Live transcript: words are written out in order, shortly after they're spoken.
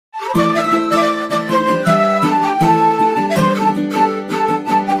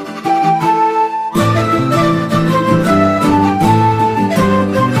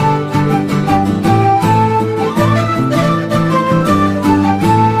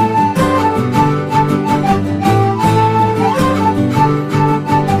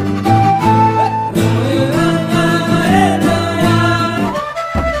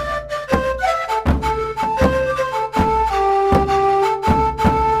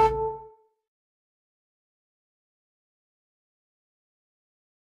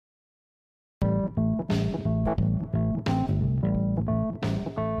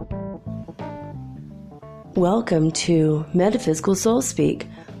Welcome to Metaphysical Soul Speak.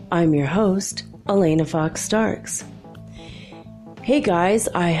 I'm your host, Elena Fox Starks. Hey guys,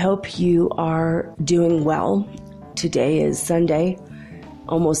 I hope you are doing well. Today is Sunday,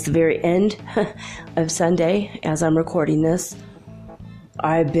 almost the very end of Sunday as I'm recording this.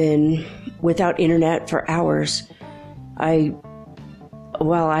 I've been without internet for hours. I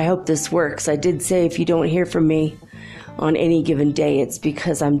hope this works. I did say if you don't hear from me on any given day, it's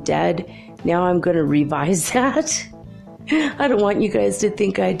because I'm dead. Now I'm going to revise that. I don't want you guys to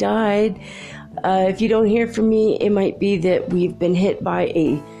think I died. If you don't hear from me, it might be that we've been hit by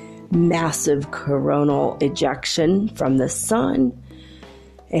a massive coronal ejection from the sun,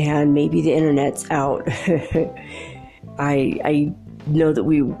 and maybe the internet's out. I know that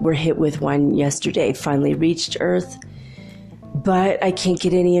we were hit with one yesterday, finally reached Earth, but I can't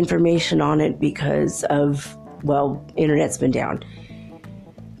get any information on it because of, internet's been down.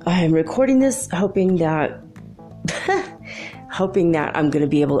 I'm recording this hoping that I'm going to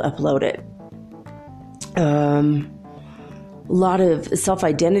be able to upload it. A lot of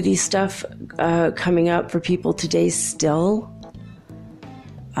self-identity stuff coming up for people today still.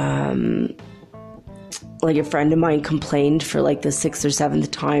 Like a friend of mine complained for like the 6th or 7th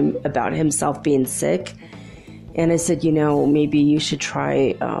time about himself being sick. And I said, maybe you should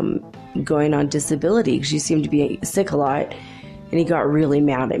try going on disability because you seem to be sick a lot. And he got really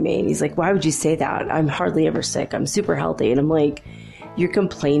mad at me. And he's like, why would you say that? I'm hardly ever sick. I'm super healthy. And I'm like, you're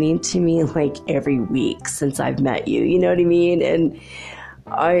complaining to me like every week since I've met you. You know what I mean? And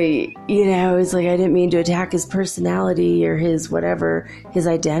it's like, I didn't mean to attack his personality or his whatever, his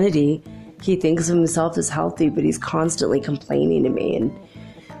identity. He thinks of himself as healthy, but he's constantly complaining to me. And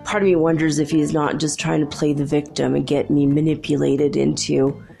part of me wonders if he's not just trying to play the victim and get me manipulated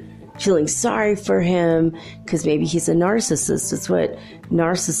into feeling sorry for him, because maybe he's a narcissist. That's what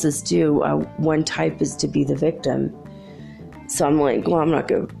narcissists do. One type is to be the victim. So I'm like, I'm not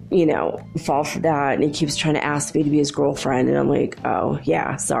going to, fall for that. And he keeps trying to ask me to be his girlfriend. And I'm like, oh,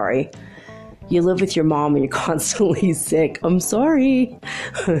 yeah, sorry. You live with your mom and you're constantly sick. I'm sorry.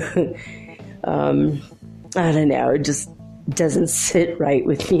 I don't know. It just doesn't sit right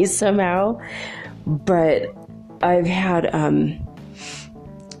with me somehow. But I've had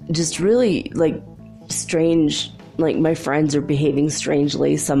just really strange, my friends are behaving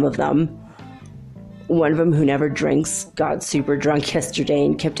strangely, some of them. One of them who never drinks got super drunk yesterday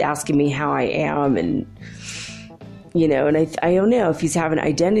and kept asking me how I am. And, and I don't know if he's having an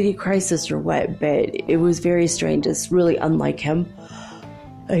identity crisis or what, but it was very strange. It's really unlike him.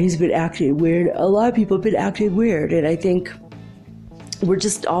 He's been acting weird. A lot of people have been acting weird. And I think we're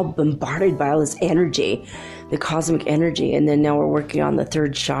just all bombarded by all this energy, the cosmic energy. And then now we're working on the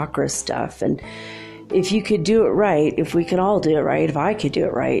third chakra stuff. And if you could do it right, if we can all do it right, if I could do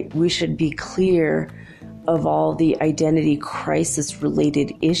it right, we should be clear of all the identity crisis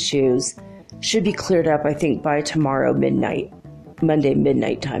related issues. Should be cleared up, I think, by tomorrow midnight, Monday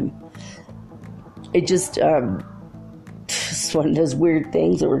midnight time. It just, it's one of those weird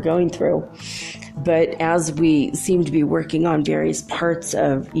things that we're going through. But as we seem to be working on various parts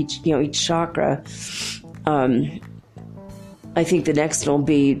of each chakra, I think the next one will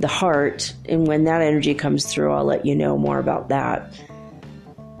be the heart. And when that energy comes through, I'll let you know more about that.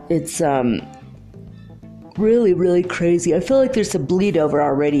 It's really, really crazy. I feel like there's a bleed over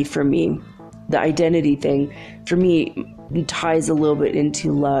already for me. The identity thing, for me, ties a little bit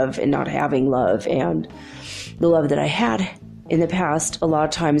into love and not having love. And the love that I had in the past, a lot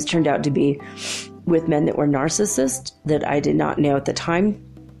of times turned out to be with men that were narcissists that I did not know at the time.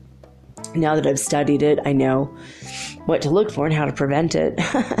 Now that I've studied it, I know what to look for and how to prevent it.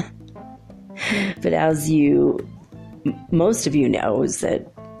 But as most of you know, is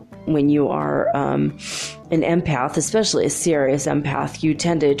that when you are an empath, especially a serious empath, you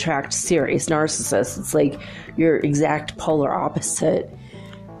tend to attract serious narcissists. It's like your exact polar opposite.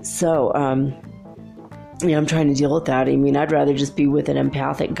 So, I'm trying to deal with that. I mean, I'd rather just be with an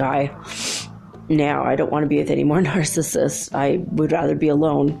empathic guy. Now, I don't want to be with any more narcissists. I would rather be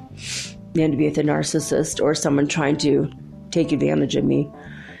alone than to be with a narcissist or someone trying to take advantage of me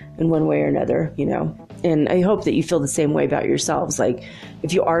in one way or another, And I hope that you feel the same way about yourselves. Like,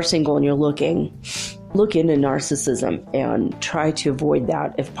 if you are single and you're look into narcissism and try to avoid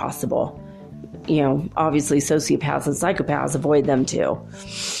that if possible. Obviously sociopaths and psychopaths, avoid them too.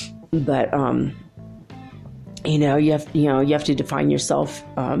 But, you have to define yourself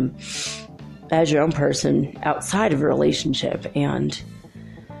as your own person outside of a relationship. And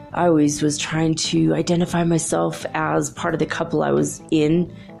I always was trying to identify myself as part of the couple I was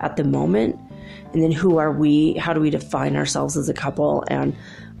in at the moment. And then who are we? How do we define ourselves as a couple? And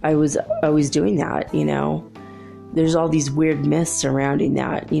I was always doing that, you know. There's all these weird myths surrounding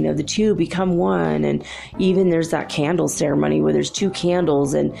that, you know, the two become one. And even there's that candle ceremony where there's two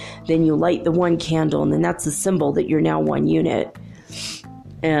candles and then you light the one candle and then that's a symbol that you're now one unit.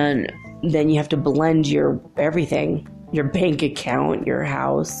 And then you have to blend your everything, your bank account, your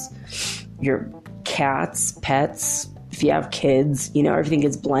house, your cats, pets, if you have kids, you know, everything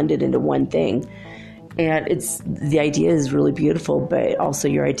gets blended into one thing. And the idea is really beautiful, but also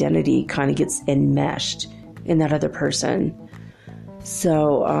your identity kind of gets enmeshed in that other person.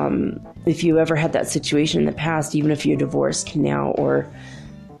 So if you ever had that situation in the past, even if you're divorced now or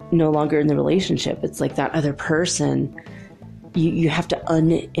no longer in the relationship, it's like that other person, you have to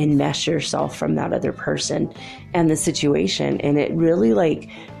unenmesh yourself from that other person and the situation. And it really, like,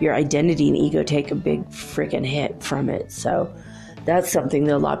 your identity and ego take a big freaking hit from it. So that's something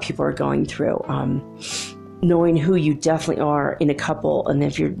that a lot of people are going through. Knowing who you definitely are in a couple, and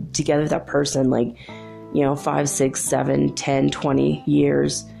if you're together with that person, like, you know, 5, 6, 7, 10, 20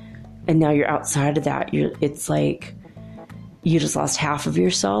 years, and now you're outside of that, it's like you just lost half of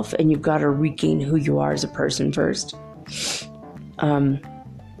yourself, and you've got to regain who you are as a person first. I've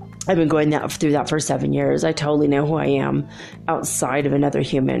been going through that for 7 years. I totally know who I am outside of another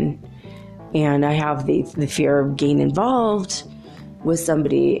human, and I have the fear of getting involved with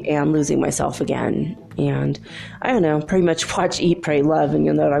somebody and losing myself again. And I don't know, pretty much watch Eat, Pray, Love, and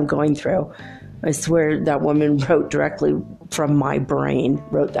you'll know what I'm going through. I swear that woman wrote directly from my brain,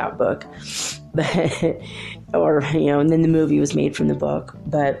 wrote that book. But, or, you know, and then the movie was made from the book.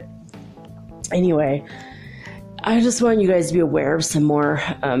 But anyway, I just want you guys to be aware of some more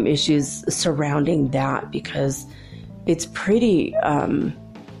issues surrounding that, because it's pretty,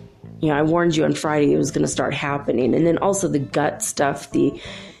 you know, I warned you on Friday it was going to start happening. And then also the gut stuff, the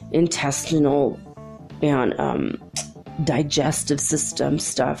intestinal and digestive system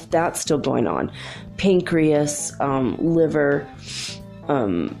stuff, that's still going on. Pancreas, liver,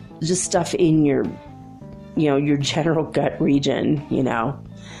 just stuff in your, you know, your general gut region, you know.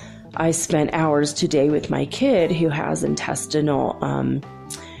 I spent hours today with my kid who has intestinal,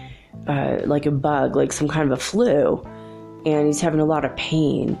 like a bug, like some kind of a flu, and he's having a lot of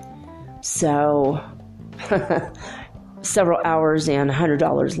pain. So several hours and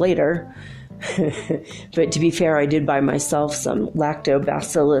 $100 later. But to be fair, I did buy myself some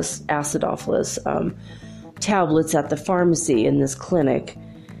Lactobacillus acidophilus tablets at the pharmacy in this clinic.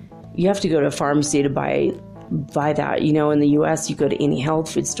 You have to go to a pharmacy to buy that. You know, in the U.S., you go to any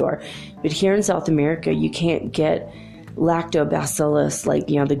health food store. But here in South America, you can't get Lactobacillus, like,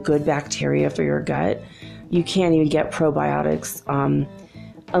 you know, the good bacteria for your gut. You can't even get probiotics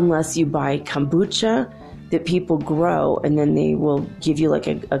unless you buy kombucha that people grow, and then they will give you like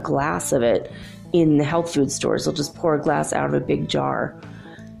a glass of it in the health food stores. They'll just pour a glass out of a big jar.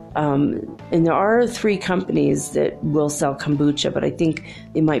 And there are 3 companies that will sell kombucha, but I think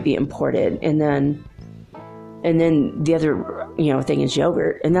they might be imported. And then the other, you know, thing is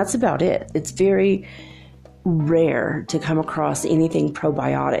yogurt, and that's about it. It's very rare to come across anything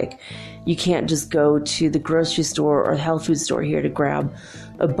probiotic. You can't just go to the grocery store or the health food store here to grab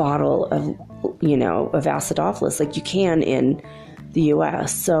a bottle of, you know, of acidophilus like you can in the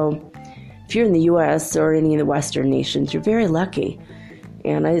U.S. So if you're in the U.S. or any of the Western nations, you're very lucky.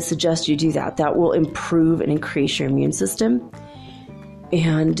 And I suggest you do that. That will improve and increase your immune system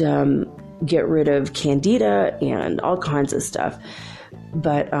and get rid of candida and all kinds of stuff.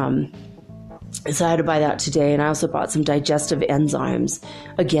 But so I had to buy that today, and I also bought some digestive enzymes,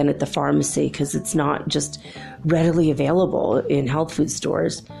 again, at the pharmacy, because it's not just readily available in health food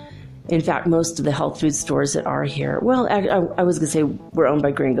stores. In fact, most of the health food stores that are here, well, I was going to say we're owned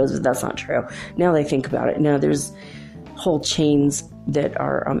by Gringos, but that's not true. Now that I think about it, no, there's whole chains that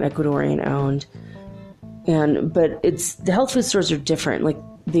are Ecuadorian owned. But the health food stores are different. Like,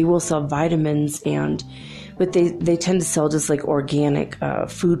 they will sell vitamins, but they tend to sell just like organic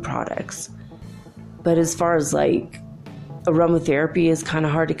food products. But as far as like aromatherapy is kind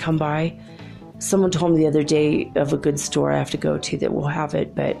of hard to come by. Someone told me the other day of a good store I have to go to that will have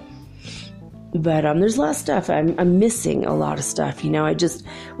it, but there's a lot of stuff. I'm missing a lot of stuff. You know, I just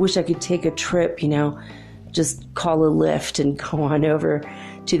wish I could take a trip, you know, just call a Lyft and go on over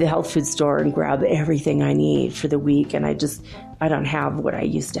to the health food store and grab everything I need for the week. And I don't have what I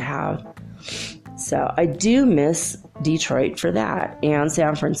used to have. So I do miss Detroit for that, and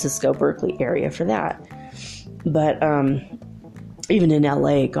San Francisco, Berkeley area for that. But even in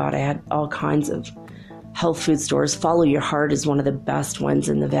LA, God, I had all kinds of health food stores. Follow Your Heart is one of the best ones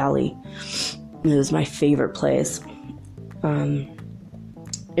in the Valley. It was my favorite place.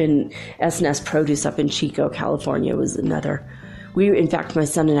 And S&S Produce up in Chico, California was another In fact, my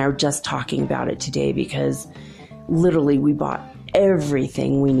son and I were just talking about it today because literally we bought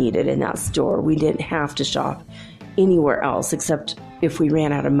everything we needed in that store. We didn't have to shop anywhere else, except if we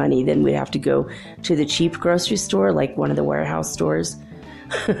ran out of money, then we'd have to go to the cheap grocery store, like one of the warehouse stores.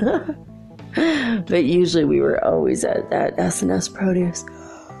 But usually we were always at that S&S Produce.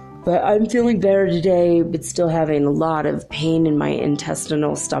 But I'm feeling better today, but still having a lot of pain in my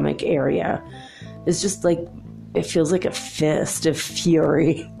intestinal stomach area. It's just like, it feels like a fist of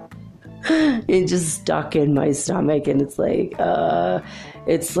fury. It just stuck in my stomach, and it's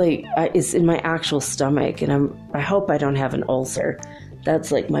in my actual stomach, and I hope I don't have an ulcer.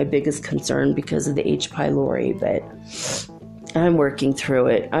 That's like my biggest concern because of the H. pylori, but I'm working through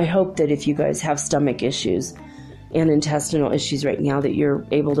it. I hope that if you guys have stomach issues and intestinal issues right now, that you're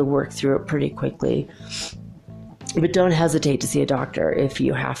able to work through it pretty quickly. But don't hesitate to see a doctor if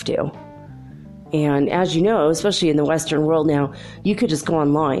you have to. And as you know, especially in the Western world now, you could just go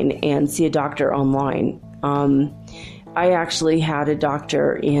online and see a doctor online. I actually had a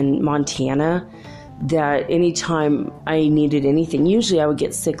doctor in Montana that anytime I needed anything, usually I would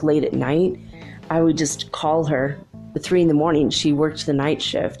get sick late at night, I would just call her at 3 a.m. She worked the night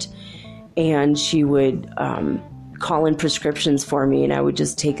shift, and she would call in prescriptions for me, and I would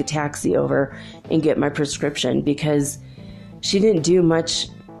just take a taxi over and get my prescription, because she didn't do much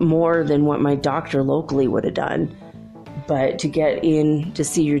more than what my doctor locally would have done. But to get in to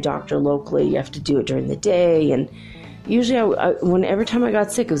see your doctor locally, you have to do it during the day, and usually every time I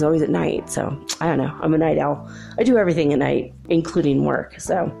got sick, it was always at night. So I don't know, I'm a night owl. I do everything at night, including work.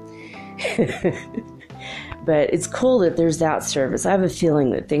 So but it's cool that there's that service. I have a feeling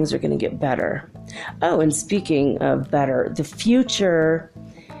that things are going to get better. Oh, and speaking of better, the future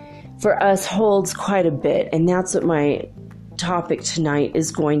for us holds quite a bit, and that's what my topic tonight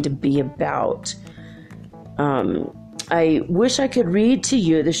is going to be about. I wish I could read to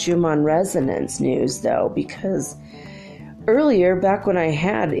you the Schumann resonance news, though, because earlier, back when I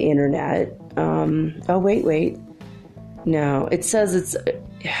had internet, wait. No, it says it's,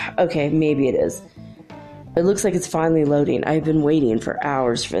 okay, maybe it is. It looks like it's finally loading. I've been waiting for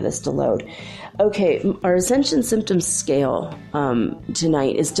hours for this to load. Okay, our Ascension Symptoms Scale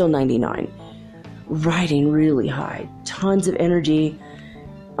tonight is still 99. Riding really high. Tons of energy.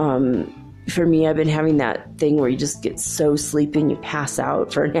 For me, I've been having that thing where you just get so sleepy and you pass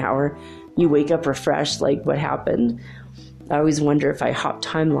out for an hour. You wake up refreshed, like what happened. I always wonder if I hop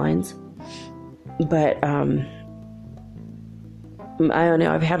timelines. But I don't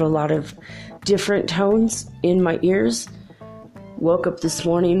know. I've had a lot of different tones in my ears. Woke up this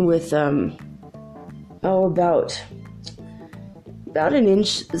morning with about an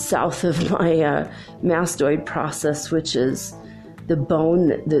inch south of my mastoid process, which is the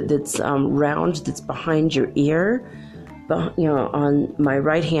bone that's round, that's behind your ear. But, on my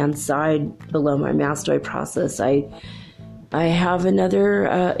right hand side below my mastoid process, I have another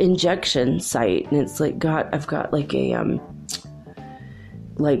injection site, and it's like I've got like a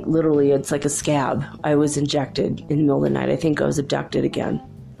like literally it's like a scab. I was injected in the middle of the night. I think I was abducted again.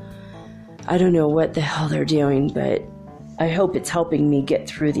 I don't know what the hell they're doing, but I hope it's helping me get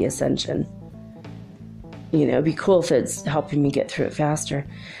through the ascension. It'd be cool if it's helping me get through it faster.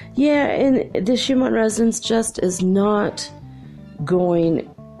 Yeah, and the Schumann resonance just is not going.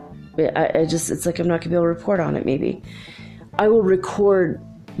 It's like I'm not gonna be able to report on it. Maybe I will record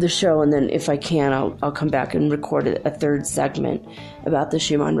the show, and then if I can, I'll come back and record a third segment about the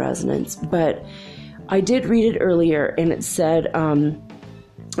Schumann resonance. But I did read it earlier, and it said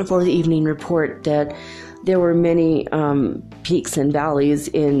for the evening report that there were many peaks and valleys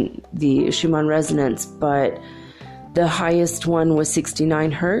in the Schumann resonance, but the highest one was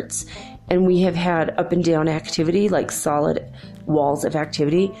 69 hertz, and we have had up and down activity, like solid walls of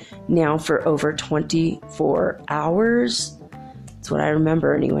activity, now for over 24 hours. That's what I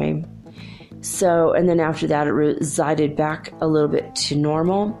remember anyway. So, and then after that, it resided back a little bit to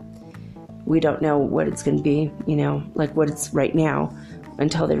normal. We don't know what it's going to be, like what it's right now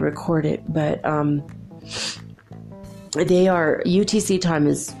until they record it. But UTC time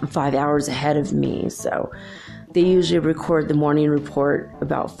is 5 hours ahead of me. So they usually record the morning report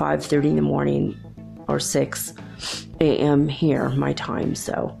about 5:30 in the morning or 6 a.m. here, my time.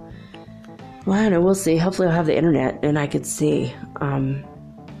 So, well, I don't know. We'll see. Hopefully I'll have the internet and I could see.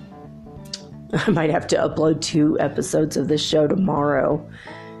 I might have to upload 2 episodes of this show tomorrow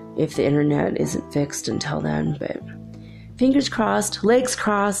if the internet isn't fixed until then. But fingers crossed, legs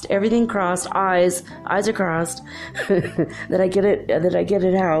crossed, everything crossed, eyes are crossed that I get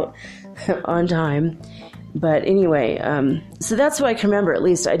it out on time. But anyway, so that's what I can remember. At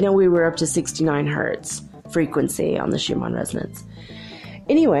least I know we were up to 69 hertz frequency on the Schumann resonance.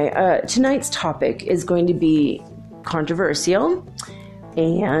 Anyway, tonight's topic is going to be controversial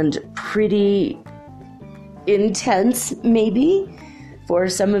and pretty intense, maybe, for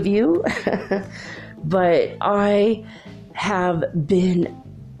some of you. But I have been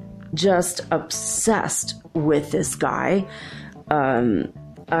just obsessed with this guy.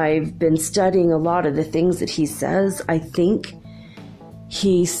 I've been studying a lot of the things that he says. I think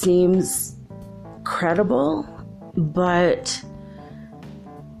he seems credible, but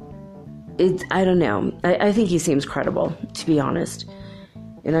I don't know. I think he seems credible, to be honest.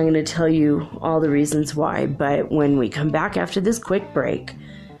 And I'm going to tell you all the reasons why. But when we come back after this quick break,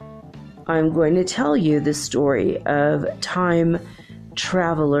 I'm going to tell you the story of time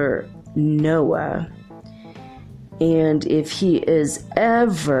traveler Noah. And if he is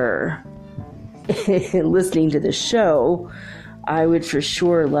ever listening to the show, I would for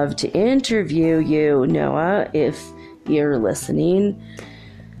sure love to interview you, Noah, if you're listening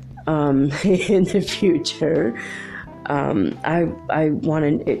in the future. I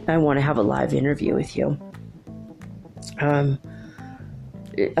want to have a live interview with you.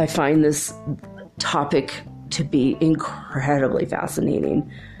 I find this topic to be incredibly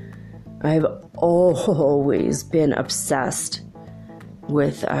fascinating. I've always been obsessed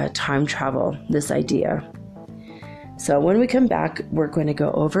with time travel, this idea. So when we come back, we're going to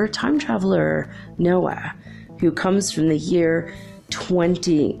go over time traveler Noah, who comes from the year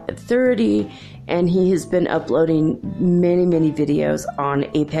 2030, and he has been uploading many, many videos on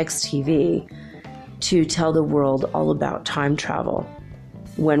Apex TV to tell the world all about time travel.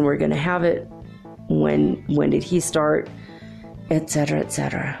 When we're going to have it, when did he start, etc.,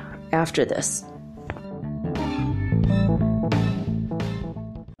 etc. After this.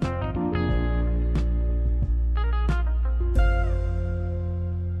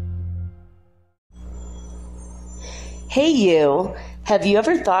 Hey you, have you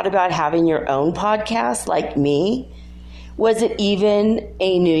ever thought about having your own podcast like me? Was it even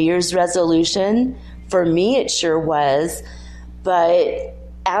a New Year's resolution? For me, it sure was. But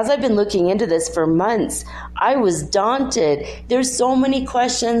as I've been looking into this for months, I was daunted. There's so many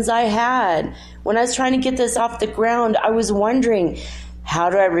questions I had. When I was trying to get this off the ground, I was wondering, how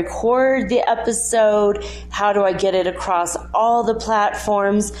do I record the episode? How do I get it across all the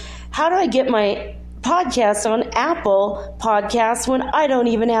platforms? How do I get my podcast on Apple Podcasts when I don't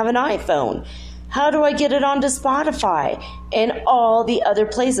even have an iPhone? How do I get it onto Spotify and all the other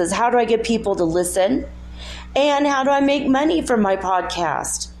places? How do I get people to listen? And how do I make money from my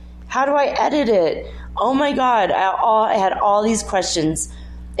podcast? How do I edit it? Oh my God, I had all these questions,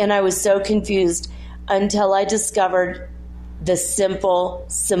 and I was so confused until I discovered the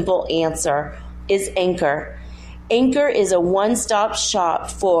simple answer is Anchor. Anchor is a one-stop shop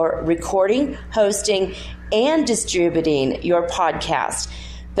for recording, hosting, and distributing your podcast.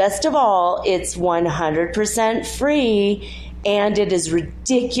 Best of all, it's 100% free, and it is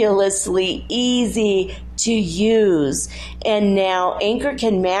ridiculously easy to use. And now Anchor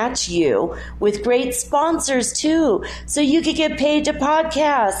can match you with great sponsors too, so you can get paid to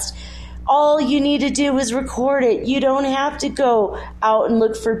podcast. All you need to do is record it. You don't have to go out and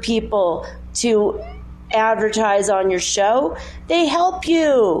look for people to advertise on your show. They help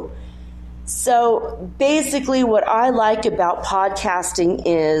you. So basically what I like about podcasting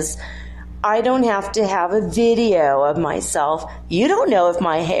is I don't have to have a video of myself. You don't know if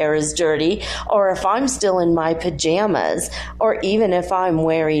my hair is dirty or if I'm still in my pajamas or even if I'm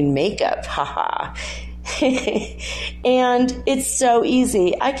wearing makeup. Haha. And it's so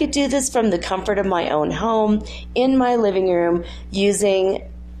easy. I could do this from the comfort of my own home in my living room using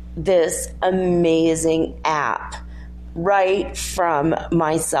this amazing app right from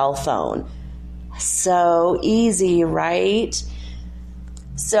my cell phone. So easy, right?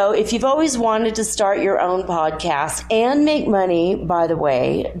 So if you've always wanted to start your own podcast and make money, by the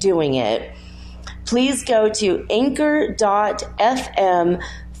way, doing it, please go to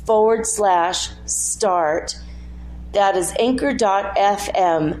anchor.fm/start. That is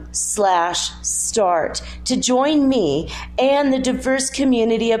anchor.fm/start to join me and the diverse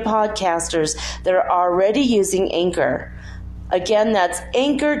community of podcasters that are already using Anchor. Again, that's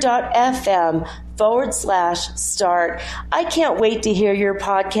anchor.fm/start. I can't wait to hear your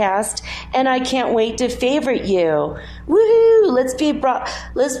podcast, and I can't wait to favorite you. Woohoo! Let's be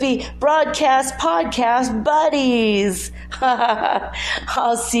broadcast podcast buddies.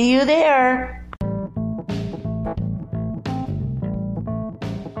 I'll see you there.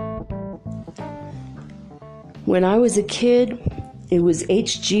 When I was a kid, it was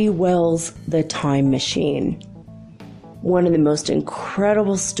H.G. Wells' The Time Machine. one of the most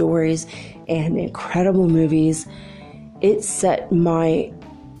incredible stories and incredible movies. It set my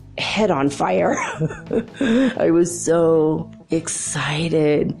head on fire. I was so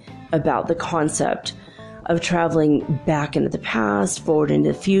excited about the concept of traveling back into the past, forward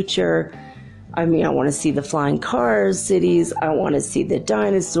into the future. I mean, I want to see the flying cars, cities. I want to see the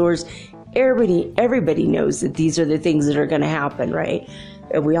dinosaurs. Everybody knows that these are the things that are going to happen, right?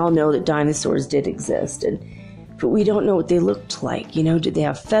 And we all know that dinosaurs did exist, but we don't know what they looked like. You know, did they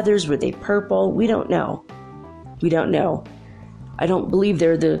have feathers? Were they purple? We don't know. We don't know. I don't believe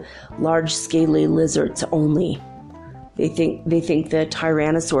they're the large scaly lizards only. They think the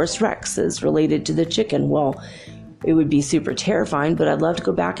Tyrannosaurus Rex is related to the chicken. Well, it would be super terrifying, but I'd love to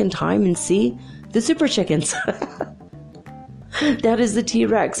go back in time and see the super chickens. That is the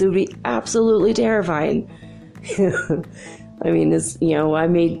T-Rex. It would be absolutely terrifying. I mean, I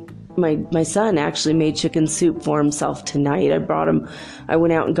made my son actually made chicken soup for himself tonight. I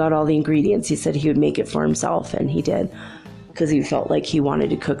went out and got all the ingredients. He said he would make it for himself, and he did, because he felt like he wanted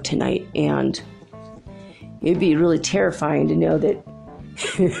to cook tonight. And it'd be really terrifying to know that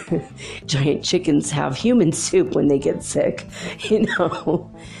giant chickens have human soup when they get sick. You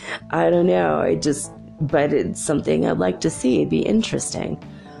know, I don't know. But it's something I'd like to see. It'd be interesting.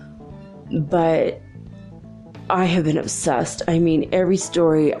 But I have been obsessed. I mean, every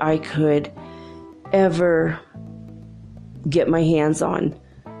story I could ever get my hands on,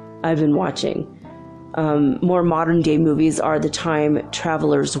 I've been watching. More modern day movies are The Time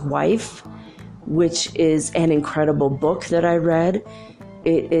Traveler's Wife, which is an incredible book that I read.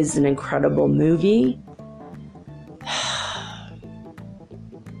 It is an incredible movie.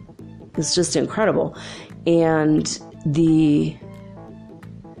 It's just incredible. And the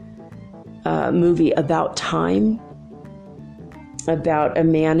movie About Time, about a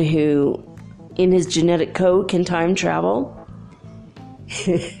man who, in his genetic code, can time travel.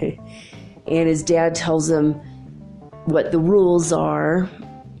 And his dad tells him what the rules are,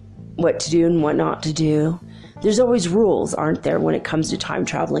 what to do and what not to do. There's always rules, aren't there, when it comes to time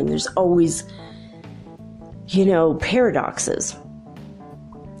traveling? There's always, paradoxes.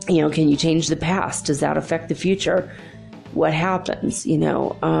 Can you change the past? Does that affect the future? What happens?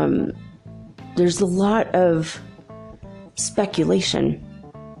 There's a lot of speculation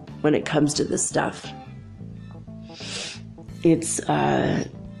when it comes to this stuff. It's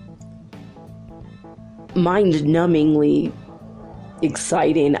mind-numbingly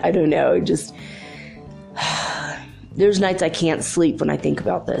exciting. I don't know. There's nights I can't sleep when I think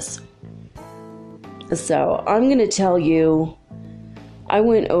about this. So I'm going to tell you, I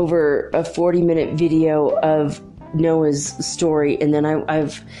went over a 40-minute video of Noah's story, and then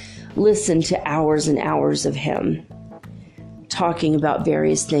I've listened to hours and hours of him talking about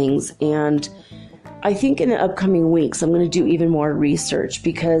various things. And I think in the upcoming weeks, I'm going to do even more research,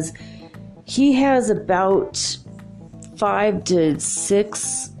 because he has about 5 to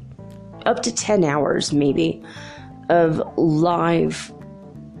 6, up to 10 hours maybe, of live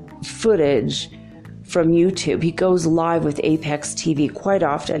footage from YouTube. He goes live with Apex TV quite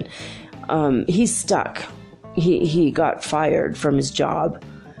often. He's stuck. He got fired from his job,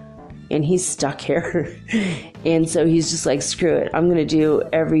 and he's stuck here. And so he's just like, screw it. I'm going to do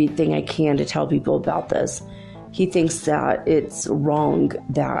everything I can to tell people about this. He thinks that it's wrong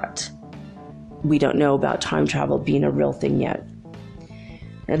that we don't know about time travel being a real thing yet.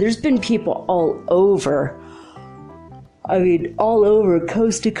 Now, there's been people all over,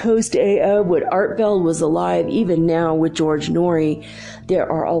 coast to coast. When Art Bell was alive, even now with George Norrie, there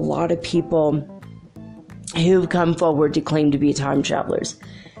are a lot of people who've come forward to claim to be time travelers.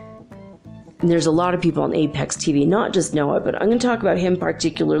 And there's a lot of people on Apex TV, not just Noah, but I'm going to talk about him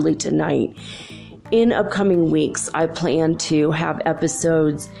particularly tonight. In upcoming weeks, I plan to have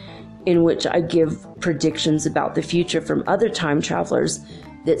episodes in which I give predictions about the future from other time travelers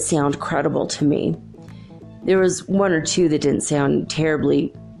that sound credible to me. There was one or two that didn't sound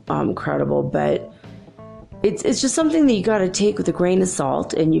terribly credible, but it's just something that you got to take with a grain of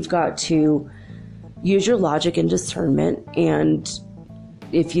salt, and you've got to use your logic and discernment. And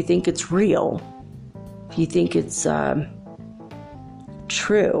if you think it's real, if you think it's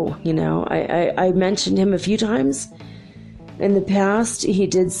true, I mentioned him a few times in the past. He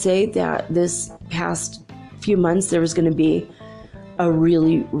did say that this past few months there was going to be a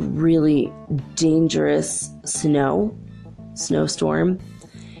really, really dangerous snowstorm,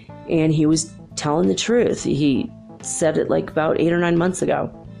 and he was telling the truth. He said it like about 8 or 9 months ago,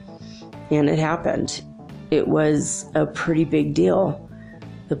 and it happened. It was a pretty big deal.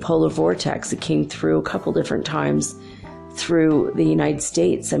 The polar vortex, it came through a couple different times through the United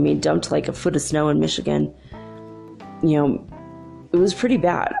States. I mean, dumped like a foot of snow in Michigan. it was pretty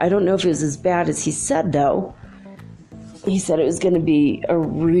bad. I don't know if it was as bad as he said, though. He said it was going to be a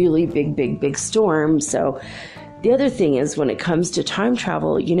really big, big, big storm. So the other thing is, when it comes to time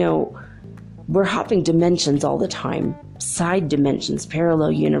travel, we're hopping dimensions all the time, side dimensions,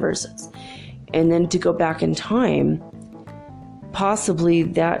 parallel universes. And then to go back in time, possibly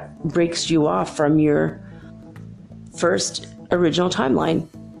that breaks you off from your first original timeline.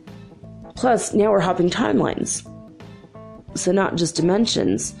 Plus, now we're hopping timelines. So not just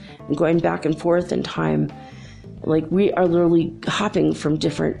dimensions and going back and forth in time. Like, we are literally hopping from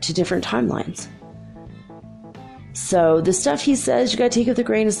different timelines. So the stuff he says, you got to take it with a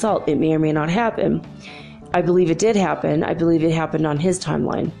grain of salt. It may or may not happen. I believe it did happen. I believe it happened on his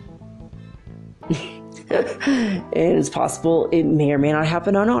timeline. And it's possible it may or may not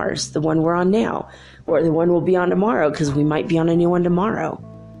happen on ours, the one we're on now, or the one we'll be on tomorrow, because we might be on a new one tomorrow.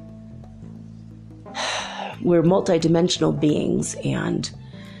 We're multidimensional beings, and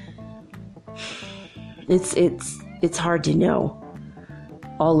it's hard to know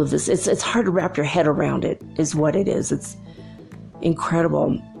all of this. It's hard to wrap your head around it, is what it is. It's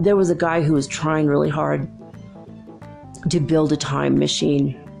incredible. There was a guy who was trying really hard to build a time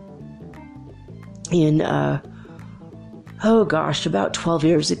machine in about 12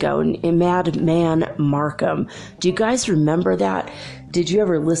 years ago, in Madman Markham. Do you guys remember that? Did you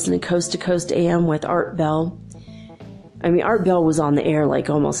ever listen to Coast AM with Art Bell? I mean, Art Bell was on the air like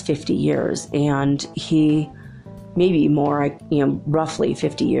almost 50 years, and he, maybe more, roughly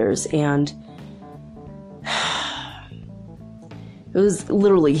 50 years, and it was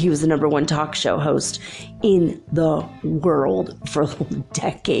literally, he was the number one talk show host in the world for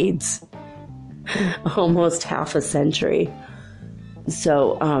decades, almost half a century.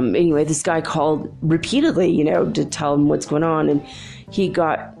 So anyway, this guy called repeatedly, to tell him what's going on, and he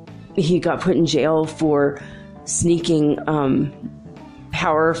got put in jail for sneaking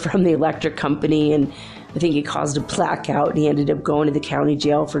power from the electric company, and I think he caused a blackout, and he ended up going to the county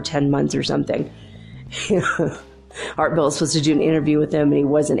jail for 10 months or something. Art Bell was supposed to do an interview with him, and he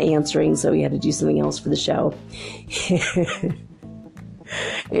wasn't answering, so he had to do something else for the show.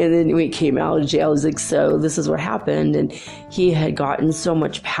 And then when he came out of jail, he's like, so this is what happened. And he had gotten so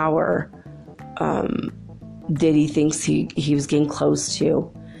much power that he thinks he was getting close to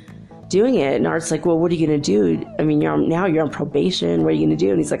doing it. And Art's like, well, what are you going to do? I mean, you're on probation. What are you going to do?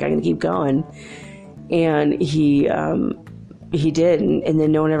 And he's like, I'm going to keep going. And he did. And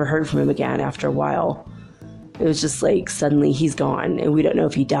then no one ever heard from him again after a while. It was just like, suddenly he's gone. And we don't know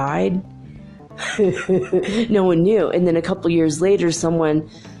if he died. No one knew. And then a couple years later, someone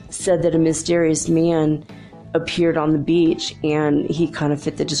said that a mysterious man appeared on the beach, and he kind of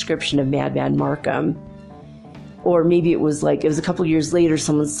fit the description of Madman Markham. Or maybe it was a couple years later,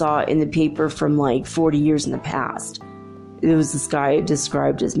 someone saw it in the paper from like 40 years in the past. It was this guy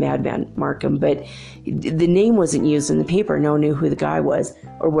described as Madman Markham, but the name wasn't used in the paper. No one knew who the guy was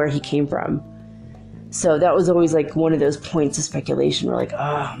or where he came from. So that was always like one of those points of speculation. We're like,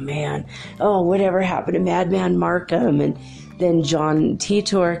 oh man, whatever happened to Madman Markham? And then John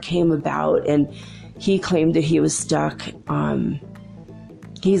Titor came about, and he claimed that he was stuck.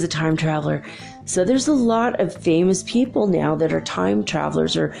 He's a time traveler. So there's a lot of famous people now that are time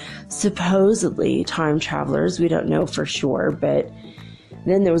travelers, or supposedly time travelers. We don't know for sure. But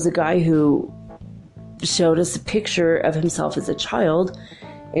then there was a guy who showed us a picture of himself as a child,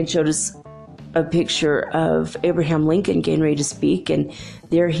 and showed us a picture of Abraham Lincoln getting ready to speak, and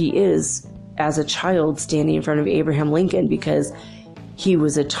there he is as a child standing in front of Abraham Lincoln, because he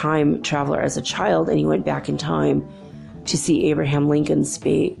was a time traveler as a child, and he went back in time to see Abraham Lincoln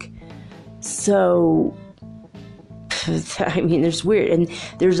speak. So, I mean, there's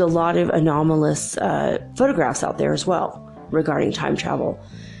a lot of anomalous photographs out there as well regarding time travel.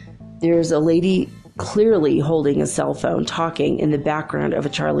 There's a lady clearly holding a cell phone, talking in the background of a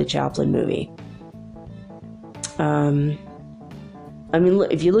Charlie Chaplin movie. I mean,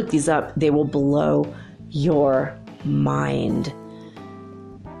 if you look these up, they will blow your mind.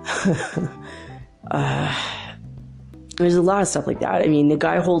 There's a lot of stuff like that. I mean, a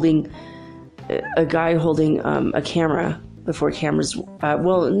guy holding a camera before cameras.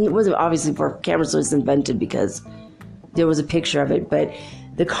 Well, it wasn't obviously before cameras was invented, because there was a picture of it, but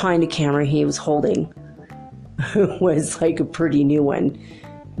the kind of camera he was holding was like a pretty new one,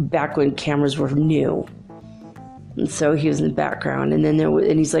 back when cameras were new. And so he was in the background, and then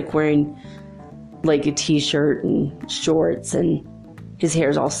and he's like wearing like a t-shirt and shorts, and his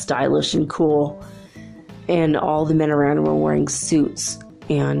hair's all stylish and cool, and all the men around him were wearing suits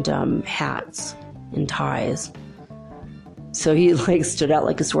and hats and ties. So he like stood out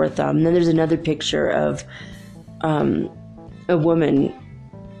like a sore thumb. And then there's another picture of a woman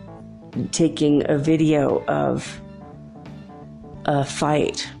taking a video of a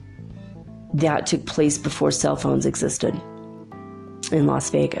fight that took place before cell phones existed in Las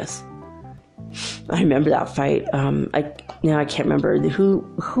Vegas. I remember that fight. I can't remember who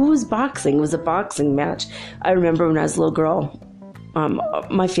was boxing. It was a boxing match. I remember when I was a little girl,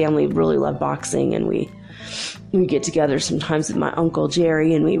 my family really loved boxing, and we get together sometimes with my Uncle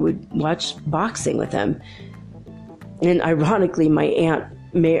Jerry, and we would watch boxing with him. And ironically, my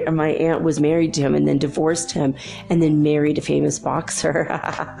aunt was married to him and then divorced him and then married a famous boxer.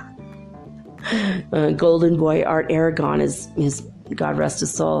 Golden Boy Art Aragon is God rest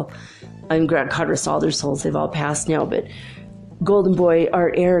his soul. God rest all their souls. They've all passed now, but Golden Boy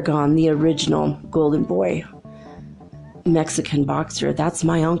Art Aragon, the original Golden Boy Mexican boxer, that's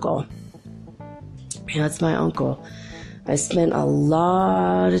my uncle. Yeah, that's my uncle. I spent a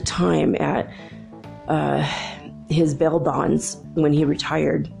lot of time at his bail bonds when he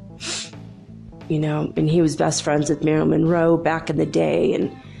retired, and he was best friends with Marilyn Monroe back in the day,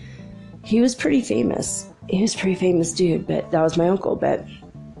 and he was pretty famous. He was a pretty famous dude, but that was my uncle. But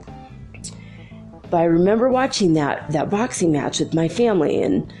I remember watching that boxing match with my family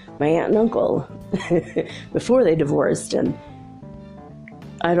and my aunt and uncle before they divorced, and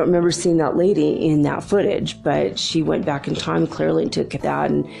I don't remember seeing that lady in that footage, but she went back in time clearly and took that,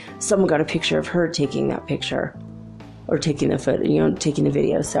 and someone got a picture of her taking that picture or taking the footage, taking the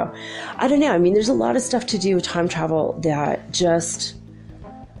video. So I don't know. I mean, there's a lot of stuff to do with time travel that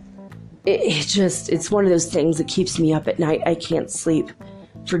it's one of those things that keeps me up at night. I can't sleep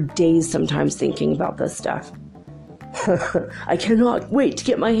for days sometimes thinking about this stuff. I cannot wait to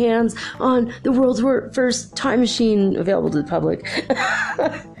get my hands on the world's first time machine available to the public.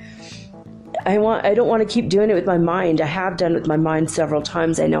 I don't want to keep doing it with my mind. I have done it with my mind several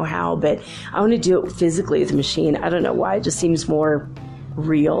times. I know how, but I want to do it physically with a machine. I don't know why. It just seems more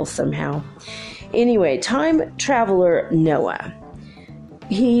real somehow. Anyway, time traveler Noah.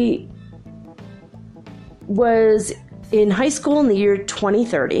 He was in high school in the year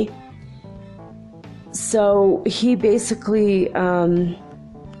 2030. So he basically,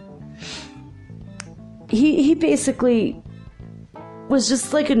 he basically was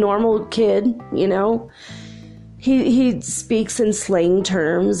just like a normal kid, He speaks in slang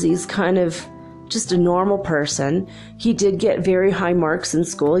terms. He's kind of just a normal person. He did get very high marks in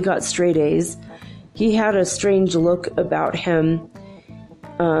school. He got straight A's. He had a strange look about him.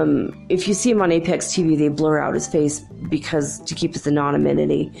 If you see him on Apex TV, they blur out his face to keep his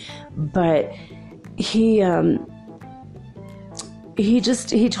anonymity. But he told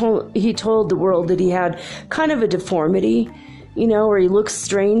the world that he had kind of a deformity, where he looks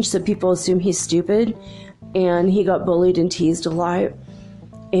strange, so people assume he's stupid, and he got bullied and teased a lot,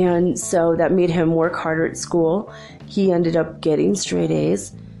 and so that made him work harder at school. He ended up getting straight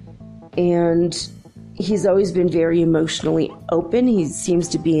A's, and he's always been very emotionally open. He seems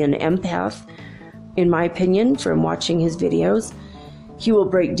to be an empath, in my opinion, from watching his videos. He will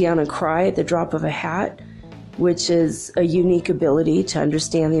break down and cry at the drop of a hat, which is a unique ability to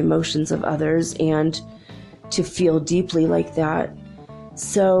understand the emotions of others and to feel deeply like that.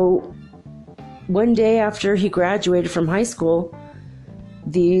 So one day after he graduated from high school,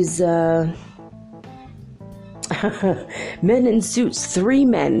 these men in suits, 3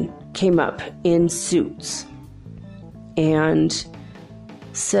 men came up in suits and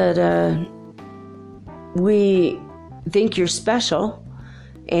said, we think you're special,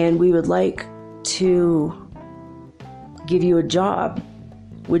 and we would like to give you a job.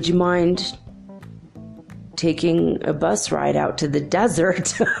 Would you mind taking a bus ride out to the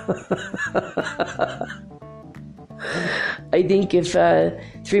desert? I think if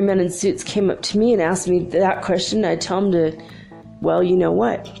 3 men in suits came up to me and asked me that question, I'd tell them to, well, you know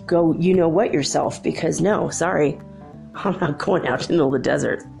what? Go, yourself, because no, sorry. I'm not going out in the middle of the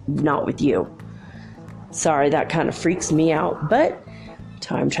desert. Not with you. Sorry, that kind of freaks me out. But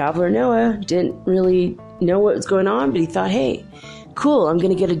time traveler Noah didn't really know what was going on, but he thought, hey, cool, I'm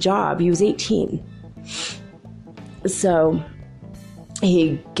going to get a job. He was 18. So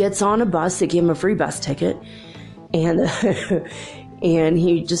he gets on a bus. They gave him a free bus ticket. And and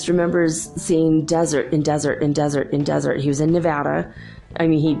he just remembers seeing desert and desert and desert and desert. He was in Nevada. I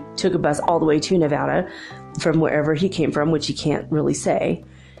mean, he took a bus all the way to Nevada from wherever he came from, which he can't really say.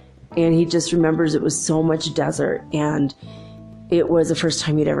 And he just remembers it was so much desert. And it was the first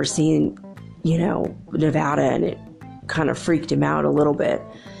time he'd ever seen, Nevada. And it kind of freaked him out a little bit.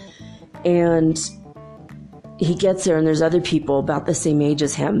 And he gets there and there's other people about the same age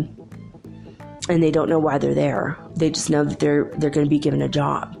as him. And they don't know why they're there. They just know that they're going to be given a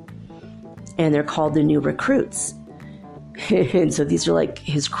job. and they're called the new recruits. And so these are like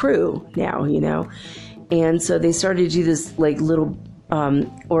his crew now, and so they started to do this like little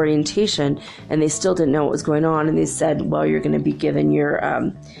orientation, and they still didn't know what was going on, and they said, well, you're going to be given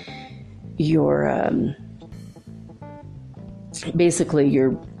your basically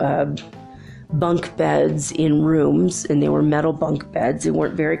your bunk beds in rooms, and they were metal bunk beds. They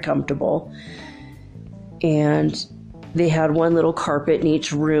weren't very comfortable, and they had one little carpet in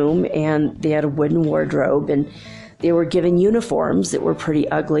each room, and they had a wooden wardrobe, and they were given uniforms that were pretty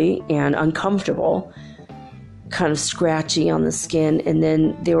ugly and uncomfortable, kind of scratchy on the skin. And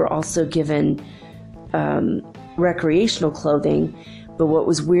then they were also given recreational clothing. But what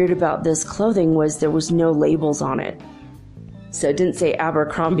was weird about this clothing was there was no labels on it. So it didn't say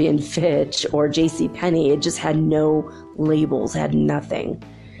Abercrombie and Fitch or JCPenney. It just had no labels, had nothing.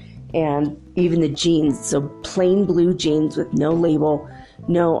 And even the jeans, so plain blue jeans with no label,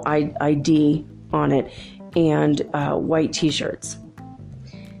 no ID on it, and white t-shirts.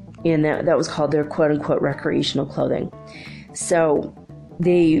 And that was called their quote-unquote recreational clothing. So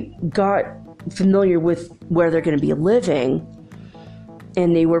they got familiar with where they're going to be living,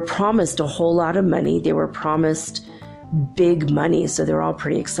 and they were promised a whole lot of money. They were promised big money, so they're all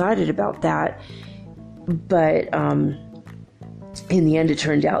pretty excited about that. But in the end, it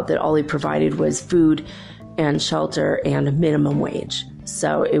turned out that all they provided was food and shelter and a minimum wage.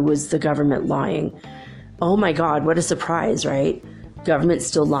 So it was the government lying. Oh my God, what a surprise, right? Government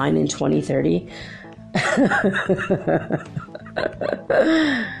still lying in 2030.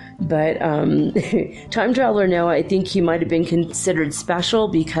 But Time Traveler Noah, I think he might have been considered special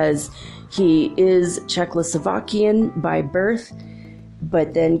because he is Czechoslovakian by birth,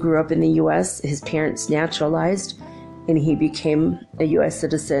 but then grew up in the U.S. His parents naturalized, and he became a U.S.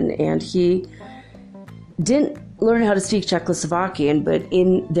 citizen. And he didn't learn how to speak Czechoslovakian, but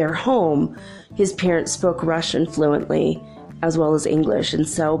in their home, his parents spoke Russian fluently as well as English. And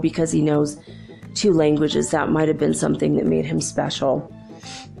so because he knows two languages, that might have been something that made him special.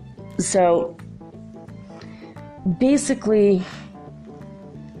 So basically,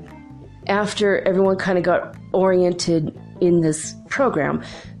 after everyone kind of got oriented in this program,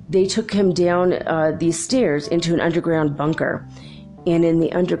 they took him down these stairs into an underground bunker. And in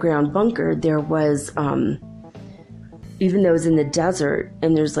the underground bunker, there was, even though it was in the desert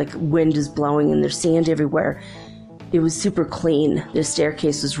and there's like wind is blowing and there's sand everywhere, it was super clean. The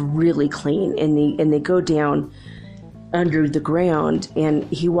staircase was really clean. And they go down under the ground, and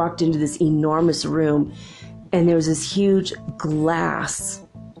he walked into this enormous room, and there was this huge glass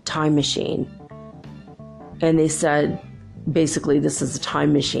time machine. And they said, basically, this is a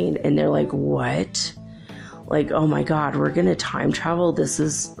time machine. And they're like, what? Like, oh my God, we're going to time travel? This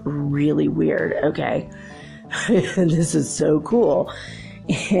is really weird. Okay. This is so cool.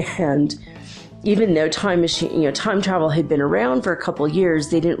 And even though time travel had been around for a couple years,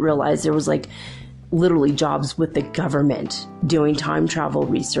 they didn't realize there was like literally jobs with the government doing time travel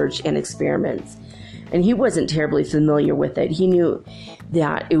research and experiments. And he wasn't terribly familiar with it. He knew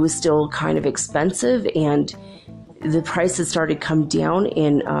that it was still kind of expensive, and the prices started to come down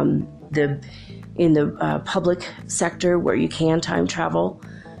in the public sector where you can time travel.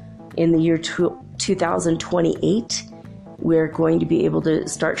 In the year 2028, we're going to be able to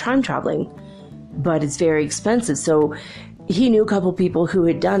start time traveling, but it's very expensive. So he knew a couple people who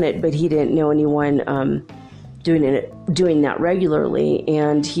had done it, but he didn't know anyone doing that regularly.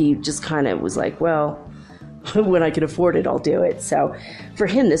 And he just kind of was like, well, when I can afford it, I'll do it. So for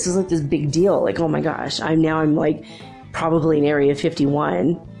him, this was like this big deal. Like, oh my gosh, I'm like probably in Area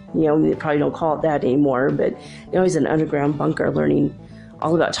 51. They probably don't call it that anymore, but now he's in an underground bunker learning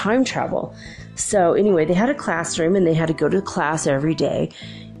all about time travel. So anyway, they had a classroom, and they had to go to class every day.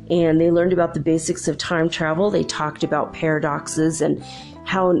 And they learned about the basics of time travel. They talked about paradoxes and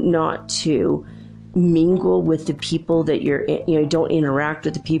how not to mingle with the people that don't interact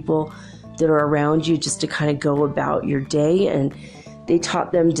with the people that are around you, just to kind of go about your day. And they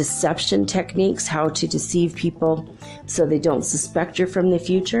taught them deception techniques, how to deceive people so they don't suspect you're from the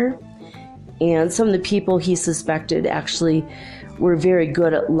future. And some of the people he suspected actually were very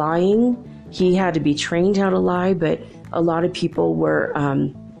good at lying. He had to be trained how to lie, but a lot of people were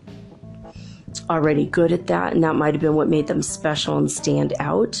already good at that, and that might have been what made them special and stand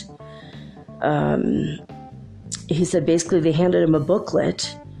out. He said basically they handed him a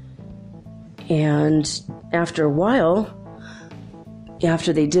booklet, and after a while,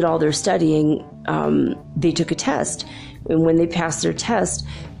 after they did all their studying, they took a test. And when they passed their test,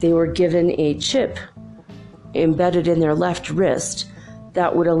 they were given a chip embedded in their left wrist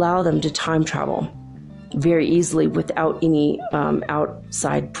that would allow them to time travel. very easily without any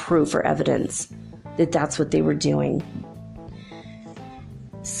outside proof or evidence that that's what they were doing.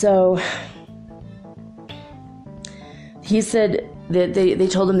 So he said that they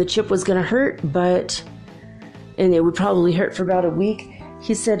told him the chip was going to hurt, and it would probably hurt for about a week.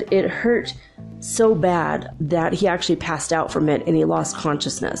 He said it hurt so bad that he actually passed out from it and he lost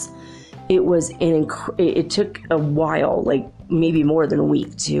consciousness. It took a while, like maybe more than a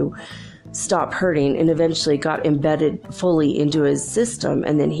week, to stop hurting, and eventually got embedded fully into his system,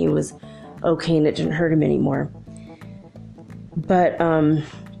 and then he was okay and it didn't hurt him anymore. But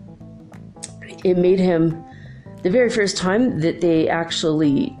it made him, the very first time that they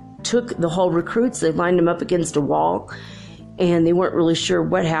actually took the Hall recruits, they lined them up against a wall, and they weren't really sure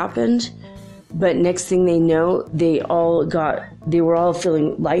what happened. But next thing they know, they were all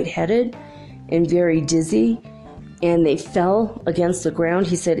feeling lightheaded and very dizzy, and they fell against the ground.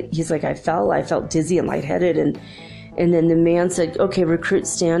 He's like, I felt dizzy and lightheaded, and then the man said, okay, recruits,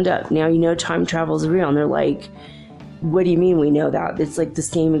 stand up. Now you know time travel is real. And they're like, what do you mean we know that? It's like we're in the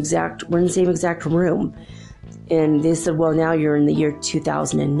same exact room. And they said, well, now you're in the year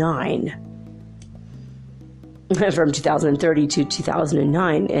 2009. From 2030 to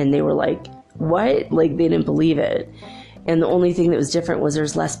 2009. And they were like, what? Like, they didn't believe it. And the only thing that was different was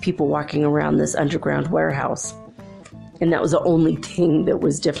there's less people walking around this underground warehouse. And that was the only thing that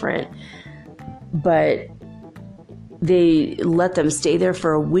was different. But they let them stay there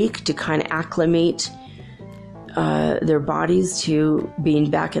for a week to kind of acclimate their bodies to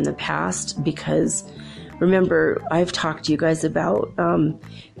being back in the past. Because remember, I've talked to you guys about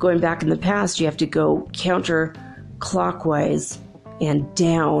going back in the past. You have to go counterclockwise and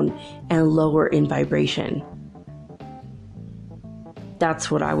down and lower in vibration. That's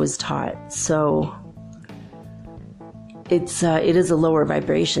what I was taught. So it is a lower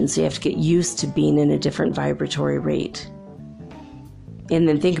vibration, so you have to get used to being in a different vibratory rate. And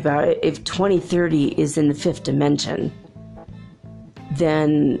then think about it, if 2030 is in the fifth dimension,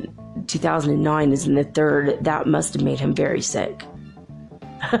 then 2009 is in the third. That must have made him very sick.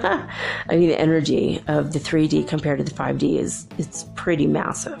 I mean, the energy of the 3D compared to the 5D it's pretty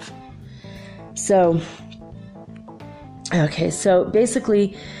massive. So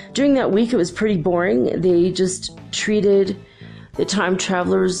basically, during that week, it was pretty boring. They just treated the time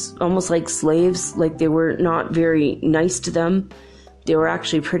travelers almost like slaves, like they were not very nice to them. They were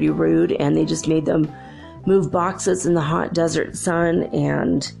actually pretty rude, and they just made them move boxes in the hot desert sun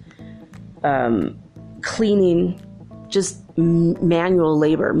and cleaning, just manual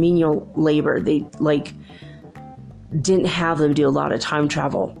labor, menial labor. They didn't have them do a lot of time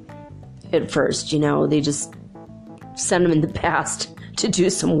travel at first. They just sent them in the past to do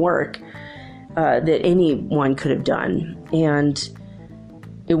some work that anyone could have done, and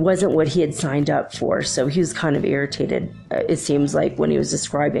it wasn't what he had signed up for. So he was kind of irritated, it seems like, when he was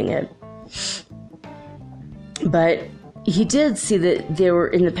describing it. But he did see that there were,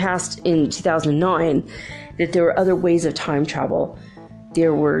 in the past, in 2009, that there were other ways of time travel.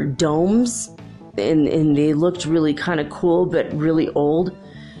 There were domes, and they looked really kind of cool, but really old.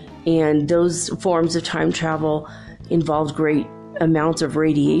 And those forms of time travel involved great amounts of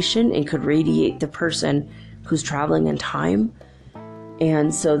radiation and could radiate the person who's traveling in time.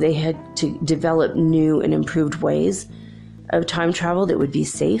 And so they had to develop new and improved ways of time travel that would be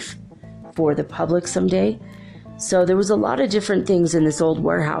safe for the public someday. So there was a lot of different things in this old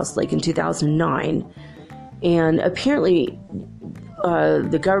warehouse, like in 2009. And apparently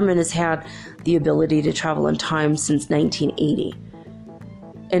the government has had the ability to travel in time since 1980.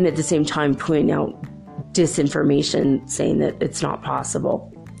 And at the same time pointing out disinformation, saying that it's not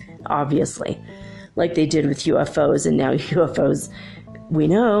possible, obviously, like they did with UFOs. And now UFOs, we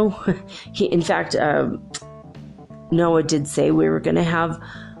know. In fact, Noah did say we were going to have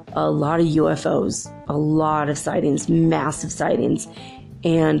a lot of UFOs, a lot of sightings, massive sightings.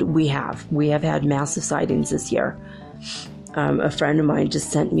 And we have had massive sightings this year. A friend of mine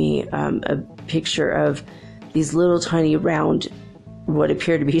just sent me a picture of these little tiny round, what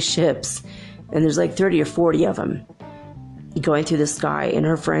appear to be ships. And there's like 30 or 40 of them going through the sky. And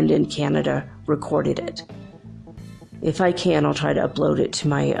her friend in Canada recorded it. If I can, I'll try to upload it to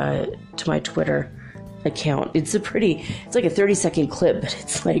my Twitter account. It's like a 30-second clip, but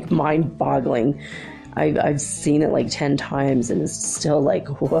it's like mind-boggling. I've seen it like 10 times, and it's still like,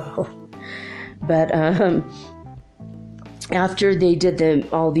 whoa. But after they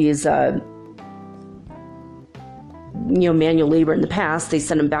did all these manual labor in the past, they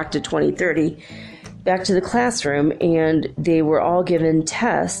sent them back to 2030, back to the classroom, and they were all given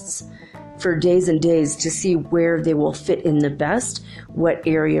tests for days and days to see where they will fit in the best, what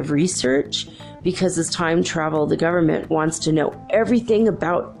area of research, because as time travel, the government wants to know everything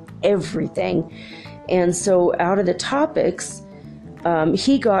about everything. And so out of the topics,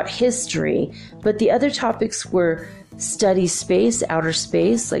 he got history, but the other topics were study space, outer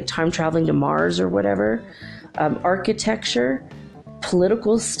space, like time traveling to Mars or whatever, architecture,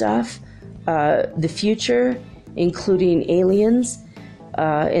 political stuff, the future, including aliens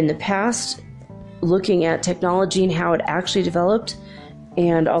in the past, looking at technology and how it actually developed,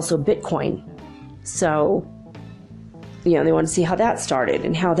 and also Bitcoin. So, they want to see how that started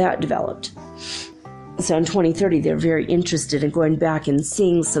and how that developed. So in 2030, they're very interested in going back and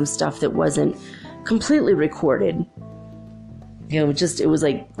seeing some stuff that wasn't completely recorded. It was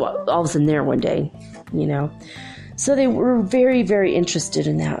like all of a sudden there one day, So they were very, very interested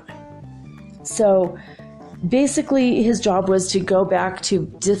in that. So basically his job was to go back to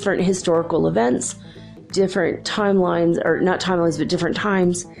different historical events, different timelines, or not timelines, but different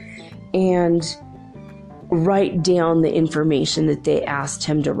times, and write down the information that they asked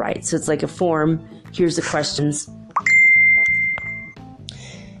him to write. So it's like a form. Here's the questions.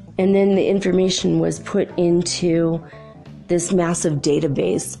 And then the information was put into this massive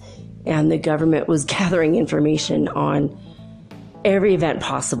database, and the government was gathering information on every event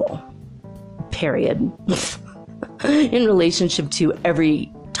possible, period, in relationship to every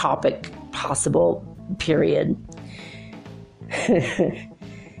topic possible, period.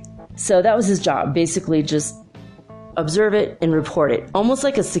 So that was his job, basically just observe it and report it, almost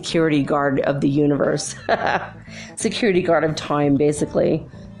like a security guard of the universe. Security guard of time, basically.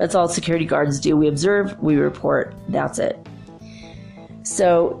 That's all security guards do. We observe, we report, that's it.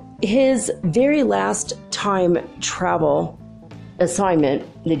 So his very last time travel assignment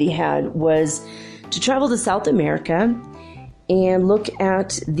that he had was to travel to South America and look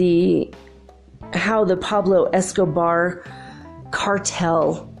at how the Pablo Escobar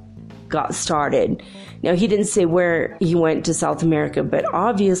cartel got started. Now, he didn't say where he went to South America, but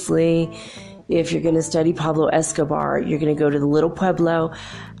obviously, if you're going to study Pablo Escobar, you're going to go to the little pueblo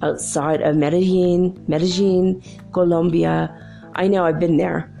outside of Medellin, Colombia. I know, I've been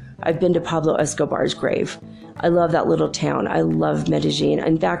there. I've been to Pablo Escobar's grave. I love that little town. I love Medellin.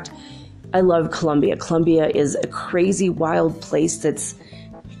 In fact, I love Colombia. Colombia is a crazy, wild place that's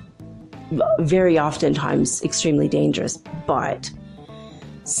very oftentimes extremely dangerous, but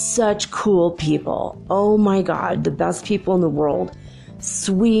such cool people. Oh my God, the best people in the world.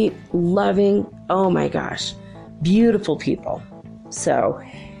 Sweet, loving, oh my gosh, beautiful people. So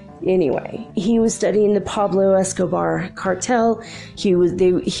anyway, he was studying the Pablo Escobar cartel. He was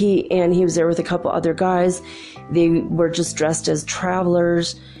there with a couple other guys. They were just dressed as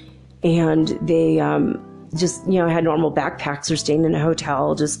travelers, and they just had normal backpacks. They're staying in a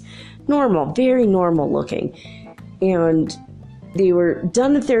hotel, just normal, very normal looking. And they were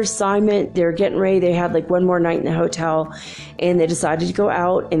done with their assignment. They were getting ready. They had like one more night in the hotel, and they decided to go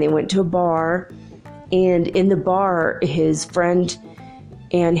out, and they went to a bar. And in the bar, his friend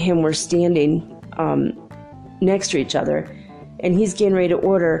and him were standing next to each other, and he's getting ready to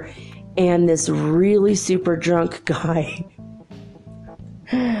order, and this really super drunk guy,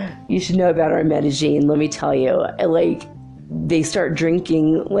 you should know about our Medellin, let me tell you, like, they start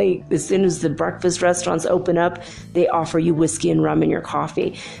drinking, like, as soon as the breakfast restaurants open up, they offer you whiskey and rum in your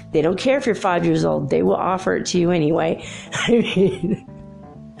coffee. They don't care if you're 5 years old. They will offer it to you anyway. I mean,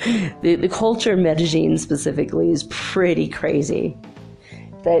 the culture of Medellin specifically is pretty crazy.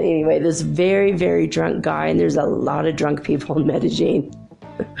 But anyway, this very, very drunk guy, and there's a lot of drunk people in Medellin.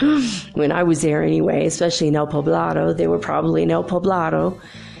 When I was there anyway, especially in El Poblado, they were probably in El Poblado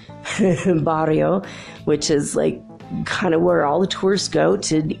barrio, which is like kind of where all the tourists go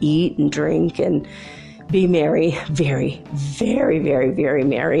to eat and drink and be merry. Very, very, very, very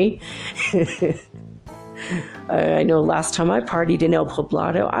merry. I know last time I partied in El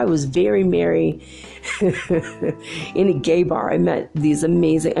Poblado, I was very merry. In a gay bar, I met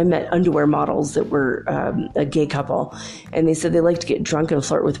underwear models that were a gay couple, and they said they like to get drunk and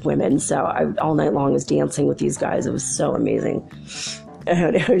flirt with women. So all night long was dancing with these guys. It was so amazing.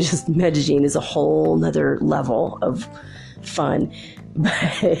 And it was just, Medellin is a whole nother level of fun.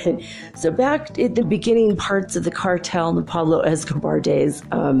 But, so back at the beginning parts of the cartel in the Pablo Escobar days,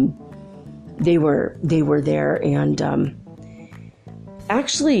 they were there, and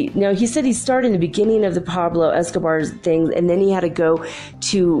actually, no, he said he started in the beginning of the Pablo Escobar's things, and then he had to go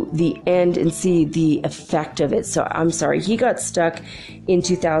to the end and see the effect of it. So I'm sorry, he got stuck in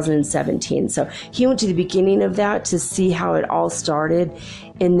 2017. So he went to the beginning of that to see how it all started,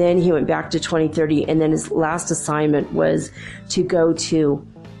 and then he went back to 2030, and then his last assignment was to go to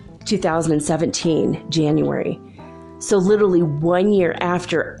 2017, January. So literally 1 year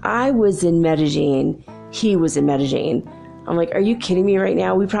after I was in Medellin, he was in Medellin. I'm like, are you kidding me right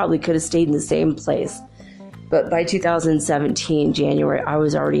now? We probably could have stayed in the same place. But by 2017, January, I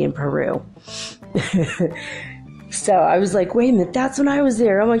was already in Peru. So I was like, wait a minute, that's when I was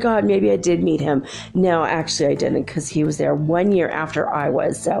there. Oh my God, maybe I did meet him. No, actually I didn't, because he was there 1 year after I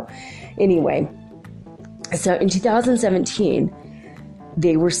was. So anyway, so in 2017,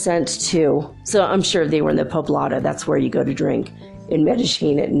 they were sent to, so I'm sure they were in the Poblada. That's where you go to drink in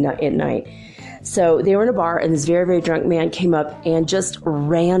Medellin at night. So they were in a bar, and this very, very drunk man came up and just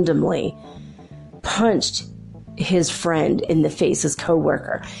randomly punched his friend in the face, his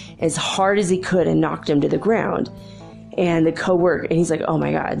coworker, as hard as he could, and knocked him to the ground. And the coworker, and he's like, oh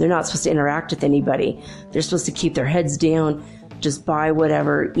my God, they're not supposed to interact with anybody. They're supposed to keep their heads down, just buy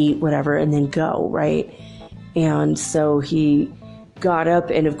whatever, eat whatever, and then go, right? And so he got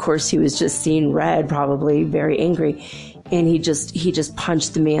up, and of course he was just seeing red, probably very angry. And he just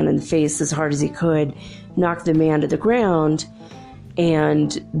punched the man in the face as hard as he could, knocked the man to the ground.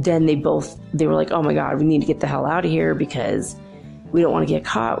 And then they were like, oh my God, we need to get the hell out of here because we don't want to get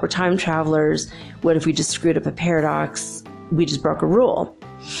caught. We're time travelers. What if we just screwed up a paradox? We just broke a rule.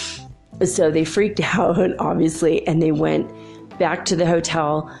 So they freaked out, obviously, and they went back to the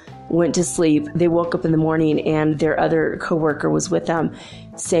hotel, went to sleep. They woke up in the morning, and their other coworker was with them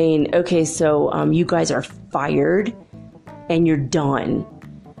saying, okay, so you guys are fired and you're done.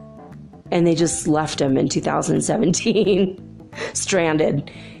 And they just left him in 2017. Stranded,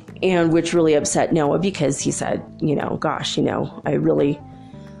 and which really upset Noah, because he said, gosh, I really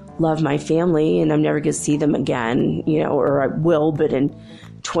love my family and I'm never going to see them again, or I will, but in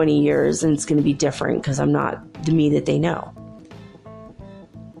 20 years, and it's going to be different because I'm not the me that they know.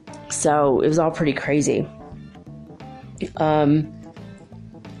 So it was all pretty crazy.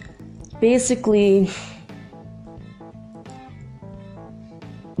 Basically,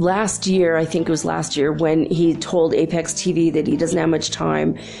 last year, I think it was last year, when he told Apex TV that he doesn't have much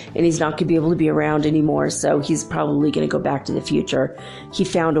time and he's not going to be able to be around anymore, so he's probably going to go back to the future. He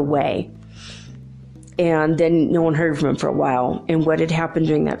found a way. And then no one heard from him for a while. And what had happened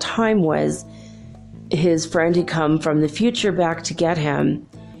during that time was his friend had come from the future back to get him,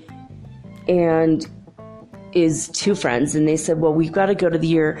 and his two friends, and they said, well, we've got to go to the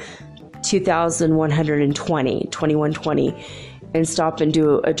year 2120, and stop and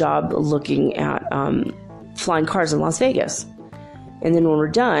do a job looking at flying cars in Las Vegas. And then when we're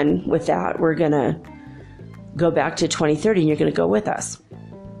done with that, we're going to go back to 2030 and you're going to go with us.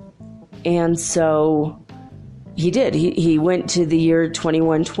 And so he did. He went to the year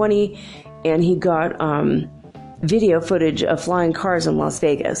 2120 and he got video footage of flying cars in Las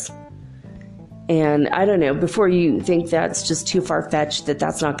Vegas. And I don't know, before you think that's just too far-fetched,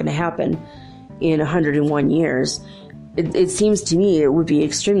 that's not going to happen in 101 years, it seems to me it would be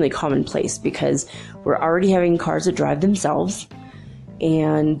extremely commonplace, because we're already having cars that drive themselves.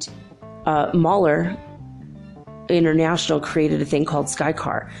 And Mahler International created a thing called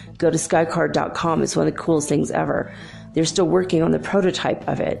Skycar. Go to skycar.com. It's one of the coolest things ever. They're still working on the prototype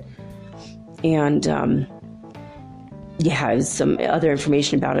of it. And some other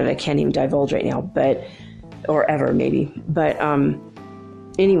information about it I can't even divulge right now, or ever maybe. But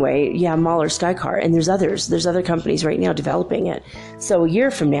anyway, Mahler Skycar, and there's other companies right now developing it. So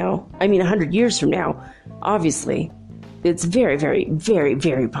 100 years from now, obviously, it's very, very, very,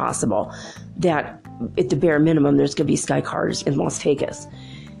 very possible that at the bare minimum, there's going to be Skycars in Las Vegas.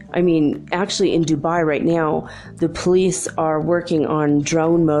 I mean, actually in Dubai right now, the police are working on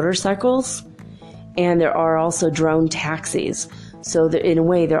drone motorcycles, and there are also drone taxis. So in a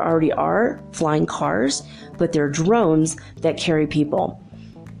way, there already are flying cars, but they're drones that carry people.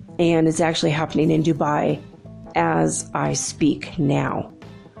 And it's actually happening in Dubai as I speak now.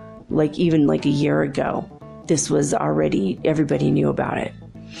 Even a year ago, this was already, everybody knew about it.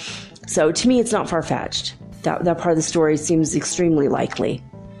 So to me, it's not far-fetched. That part of the story seems extremely likely,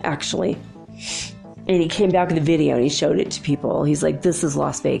 actually. And he came back with the video and he showed it to people. He's like, this is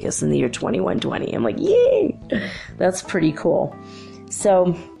Las Vegas in the year 2120. I'm like, yay! That's pretty cool.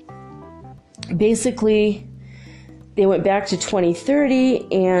 So basically, they went back to 2030,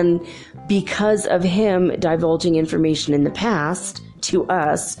 and because of him divulging information in the past to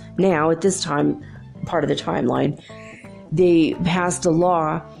us, now at this time, part of the timeline, they passed a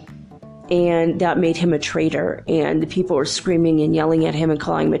law, and that made him a traitor. And the people were screaming and yelling at him and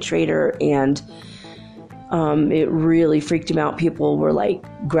calling him a traitor, and it really freaked him out. People were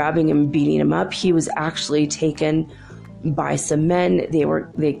grabbing him, beating him up. He was actually taken by some men.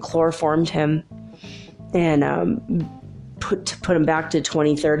 They chloroformed him and put him back to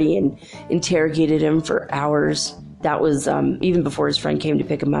 2030 and interrogated him for hours That was even before his friend came to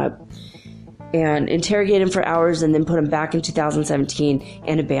pick him up, and interrogate him for hours and then put him back in 2017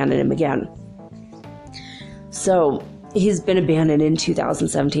 and abandon him again. So he's been abandoned in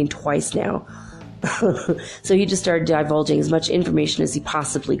 2017 twice now. So he just started divulging as much information as he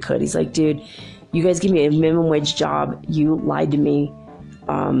possibly could. He's like, dude, you guys give me a minimum wage job. You lied to me,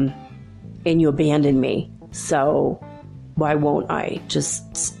 and you abandoned me. So why won't I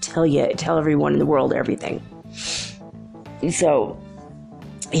just tell everyone in the world everything? So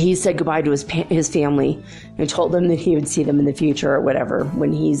he said goodbye to his family and told them that he would see them in the future or whatever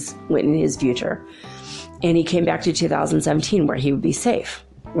when he's in his future. And he came back to 2017 where he would be safe,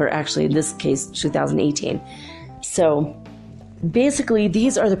 or actually in this case 2018. So basically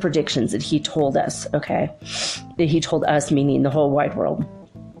these are the predictions that he told us, okay? That he told us, meaning the whole wide world.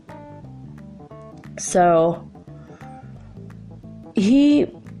 So he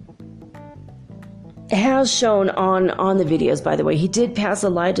has shown on the videos, by the way, he did pass a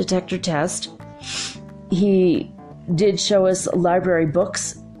lie detector test. He did show us library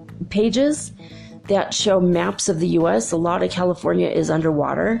books pages that show maps of the U.S. A lot of California is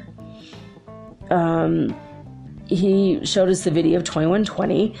underwater. He showed us the video of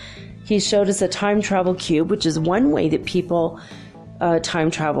 2120. He showed us a time travel cube, which is one way that people time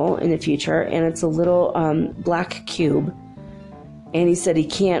travel in the future, and it's a little black cube. And he said he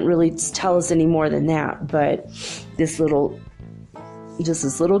can't really tell us any more than that, but this little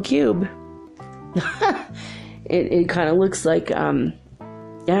cube, it kind of looks like,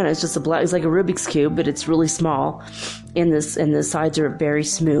 it's just it's like a Rubik's cube, but it's really small, and the sides are very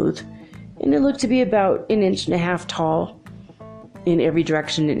smooth, and it looked to be about 1.5 inches tall in every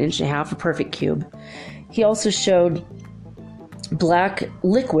direction, 1.5 inches, a perfect cube. He also showed black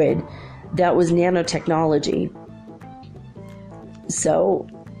liquid that was nanotechnology. So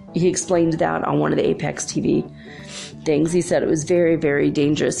he explained that on one of the Apex TV things. He said it was very, very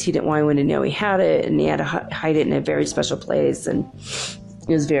dangerous. He didn't want anyone to know he had it, and he had to hide it in a very special place, and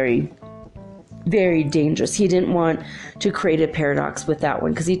it was very, very dangerous. He didn't want to create a paradox with that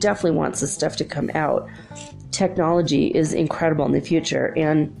one, because he definitely wants this stuff to come out. Technology is incredible in the future,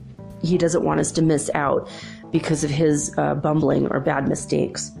 and he doesn't want us to miss out because of his bumbling or bad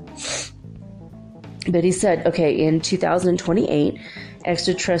mistakes. But he said, okay, in 2028,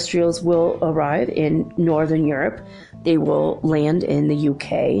 extraterrestrials will arrive in Northern Europe. They will land in the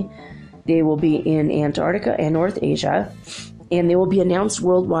UK. They will be in Antarctica and North Asia. And they will be announced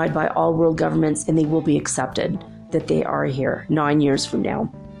worldwide by all world governments, and they will be accepted that they are here 9 years from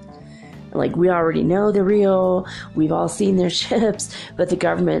now. Like, we already know they're real. We've all seen their ships, but the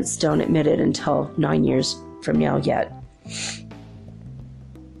governments don't admit it until 9 years from now yet.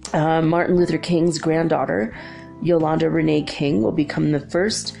 Martin Luther King's granddaughter, Yolanda Renee King, will become the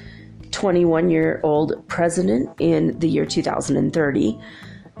first 21-year-old president in the year 2030.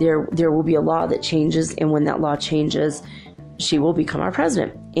 There will be a law that changes, and when that law changes, she will become our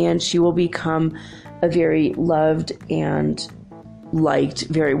president, and she will become a very loved and liked,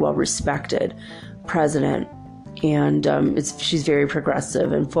 very well respected president. And she's very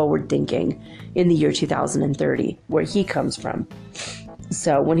progressive and forward thinking in the year 2030, where he comes from.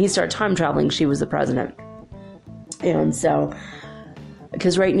 So when he started time traveling, she was the president. And so,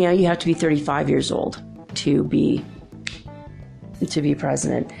 because right now you have to be 35 years old to be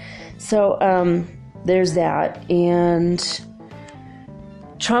president. So there's that. And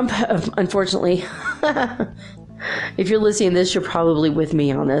Trump, unfortunately, if you're listening to this, you're probably with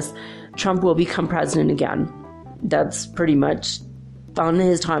me on this. Trump will become president again. That's pretty much on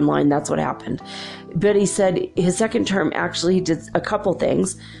his timeline. That's what happened. But he said his second term actually did a couple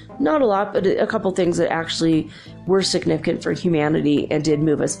things, not a lot, but a couple things that actually were significant for humanity and did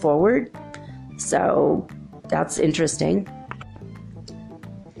move us forward. So that's interesting.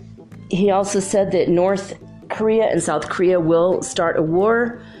 He also said that North Korea and South Korea will start a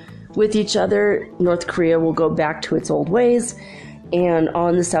war with each other. North Korea will go back to its old ways, and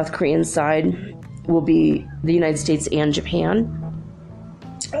on the South Korean side will be the United States and Japan.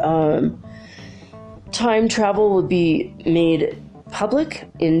 Time travel will be made public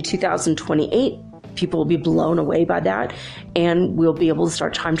in 2028. People will be blown away by that, and we'll be able to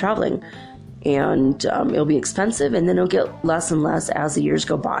start time traveling. And it'll be expensive, and then it'll get less and less as the years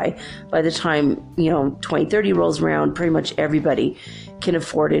go by. By the time 2030 rolls around, pretty much everybody can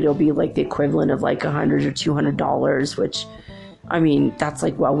afford it. It'll be like the equivalent of like $100 or $200, which, I mean, that's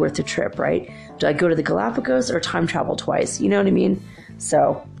like well worth the trip, right? Do I go to the Galapagos or time travel twice? You know what I mean?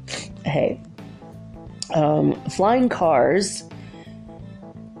 So, hey, flying cars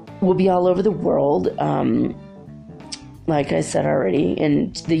will be all over the world. Like I said already,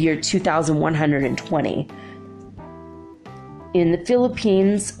 in the year 2120. In the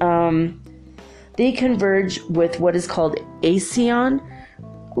Philippines, they converge with what is called ASEAN,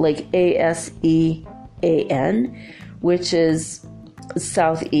 like ASEAN, which is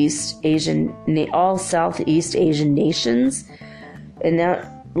Southeast Asian, all Southeast Asian nations, and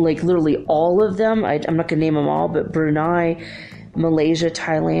that, like, literally all of them. I'm not gonna name them all, but Brunei, Malaysia,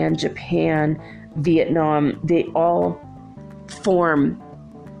 Thailand, Japan, Vietnam, they all form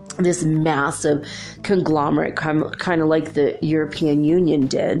this massive conglomerate, kind of like the European Union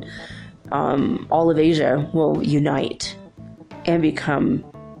did. All of Asia will unite and become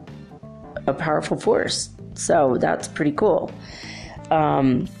a powerful force. So that's pretty cool.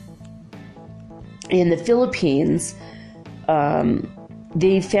 In the Philippines,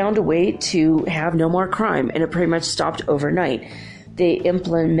 they found a way to have no more crime, and it pretty much stopped overnight. They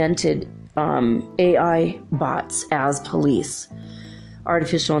implemented AI bots as police,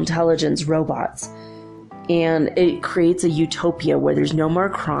 artificial intelligence robots, and it creates a utopia where there's no more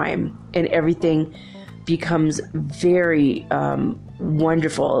crime and everything becomes very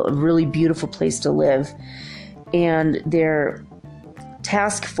wonderful, a really beautiful place to live. And their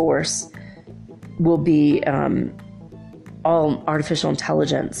task force will be all artificial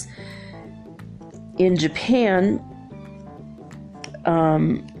intelligence. In Japan,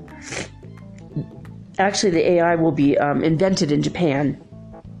 actually the AI will be invented in Japan,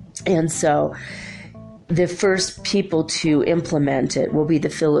 and so the first people to implement it will be the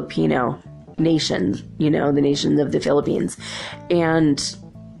Filipino nation, the nation of the Philippines, and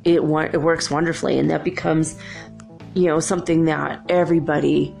it works wonderfully, and that becomes something that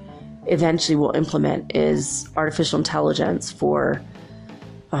everybody eventually will implement, is artificial intelligence for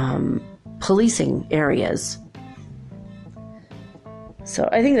policing areas. So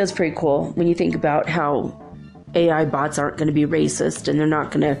I think that's pretty cool when you think about how AI bots aren't going to be racist, and they're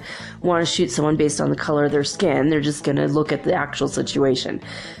not going to want to shoot someone based on the color of their skin. They're just going to look at the actual situation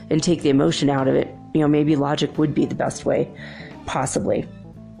and take the emotion out of it. Maybe logic would be the best way, possibly.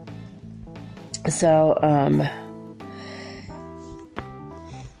 So,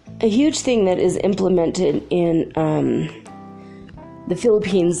 a huge thing that is implemented in the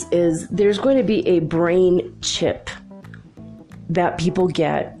Philippines is there's going to be a brain chip that people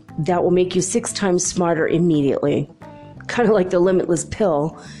get that will make you 6 times smarter immediately. Kind of like the limitless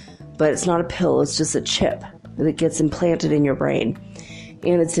pill, but it's not a pill, it's just a chip that gets implanted in your brain.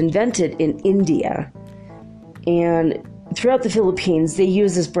 And it's invented in India. And throughout the Philippines, they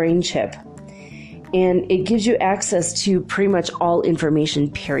use this brain chip. And it gives you access to pretty much all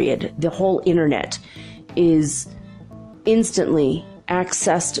information, period. The whole internet is instantly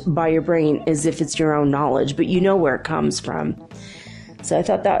accessed by your brain as if it's your own knowledge, but you know where it comes from. So I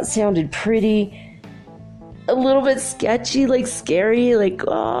thought that sounded a little bit sketchy, like scary, like,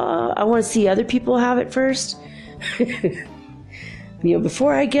 I want to see other people have it first.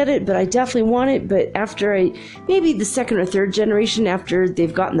 Before I get it, but I definitely want it. But after maybe the second or third generation, after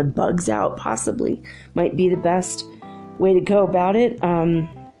they've gotten the bugs out, possibly might be the best way to go about it.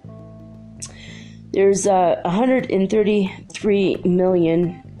 There's 133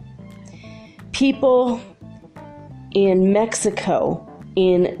 million people in Mexico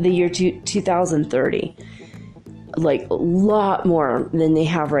in the year 2030. Like a lot more than they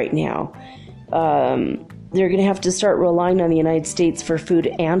have right now. They're going to have to start relying on the United States for food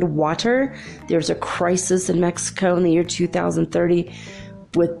and water. There's a crisis in Mexico in the year 2030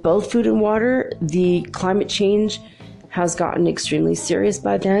 with both food and water. The climate change has gotten extremely serious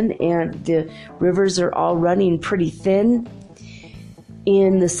by then, and the rivers are all running pretty thin.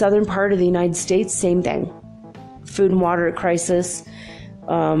 In the southern part of the United States, same thing. Food and water crisis.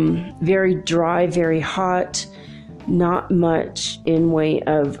 Very dry, very hot. Not much in way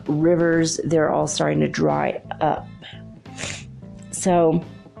of rivers. They're all starting to dry up. So,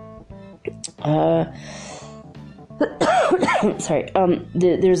 sorry.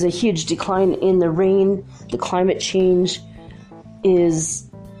 There's a huge decline in the rain. The climate change is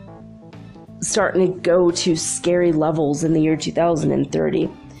starting to go to scary levels in the year 2030.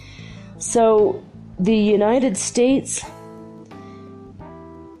 So, the United States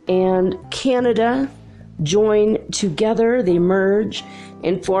and Canada join together, they merge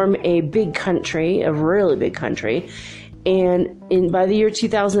and form a big country, a really big country. And by the year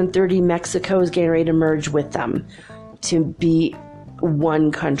 2030, Mexico is getting ready to merge with them to be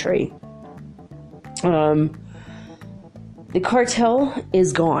one country. The cartel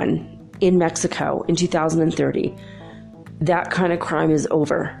is gone in Mexico in 2030. That kind of crime is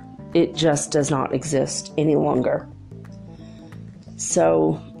over. It just does not exist any longer.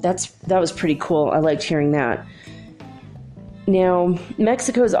 So that was pretty cool. I liked hearing that. Now,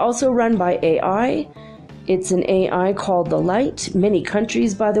 Mexico is also run by AI. It's an AI called The Light. Many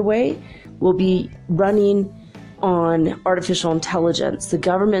countries, by the way, will be running on artificial intelligence. The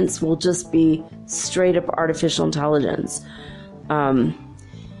governments will just be straight up artificial intelligence. Now,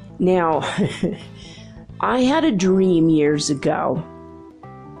 I had a dream years ago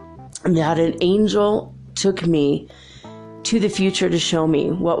that an angel took me to the future to show me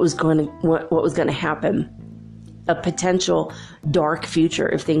what was going to happen, a potential dark future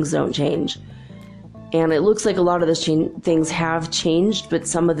if things don't change. And it looks like a lot of those things have changed, but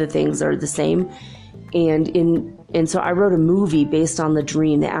some of the things are the same. And so I wrote a movie based on the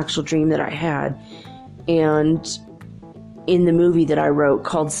dream, the actual dream that I had. And in the movie that I wrote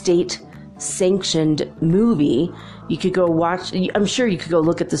called State Sanctioned Movie, you could go watch, I'm sure you could go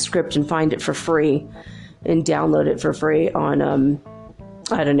look at the script and find it for free and download it for free on,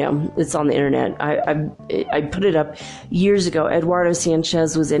 I don't know, it's on the internet. I put it up years ago. Eduardo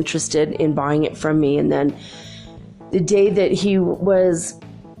Sanchez was interested in buying it from me, and then the day that he was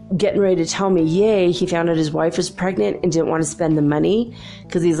getting ready to tell me yay, he found out his wife was pregnant and didn't want to spend the money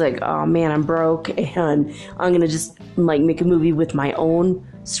because he's like, oh man, I'm broke and I'm gonna just like make a movie with my own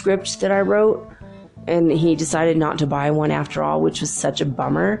script that I wrote. And he decided not to buy one after all, which was such a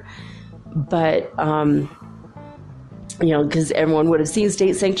bummer. But because everyone would have seen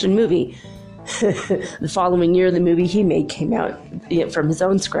State Sanctioned Movie. The following year, the movie he made came out from his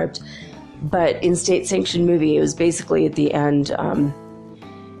own script. But in State Sanctioned Movie, it was basically at the end,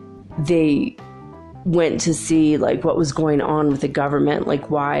 they went to see like what was going on with the government, like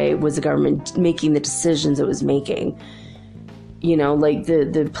why was the government making the decisions it was making. Like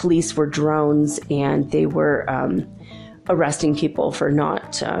the police were drones and they were arresting people for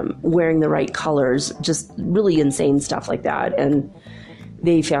not wearing the right colors, just really insane stuff like that. And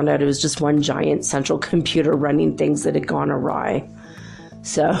they found out it was just one giant central computer running things that had gone awry.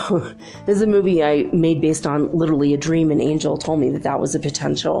 So this is a movie I made based on literally a dream. An angel told me that was a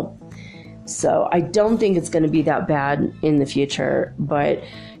potential. So I don't think it's going to be that bad in the future. But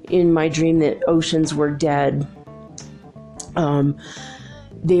in my dream that oceans were dead,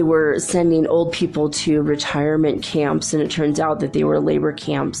 they were sending old people to retirement camps, and it turns out that they were labor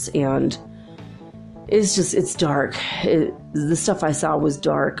camps, and it's dark. The stuff I saw was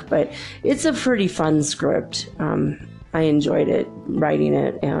dark, but it's a pretty fun script. I enjoyed it, writing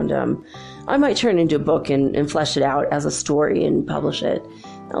it, and I might turn it into a book and flesh it out as a story and publish it.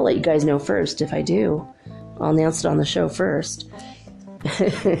 I'll let you guys know first if I do. I'll announce it on the show first.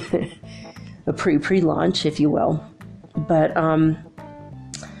 A pre-launch, if you will. But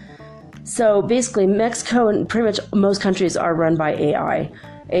so basically Mexico and pretty much most countries are run by AI.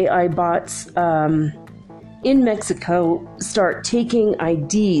 AI bots in Mexico start taking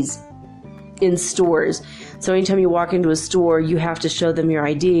IDs in stores. So anytime you walk into a store, you have to show them your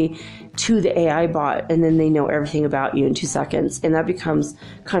ID to the AI bot, and then they know everything about you in 2 seconds. And that becomes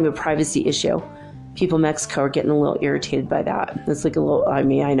kind of a privacy issue. People in Mexico are getting a little irritated by that. It's like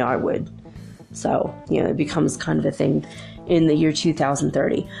I know I would. So, it becomes kind of a thing in the year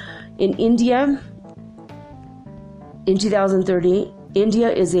 2030. In India, in 2030,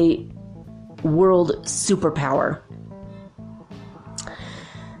 India is a world superpower.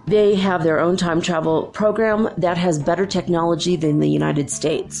 They have their own time travel program that has better technology than the United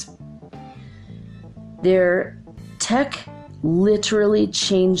States. Their tech literally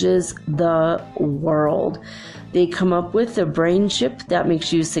changes the world. They come up with a brain chip that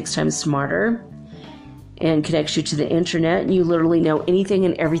makes you 6 times smarter and connects you to the internet. You literally know anything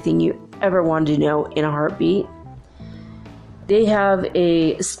and everything you ever wanted to know in a heartbeat. They have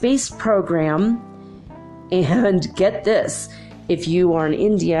a space program, and get this, if you are in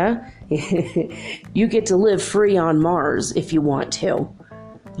India, you get to live free on Mars if you want to.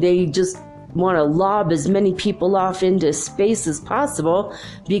 They just want to lob as many people off into space as possible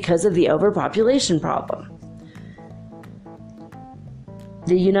because of the overpopulation problem.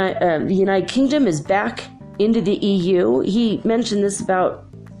 The United Kingdom is back into the EU. He mentioned this about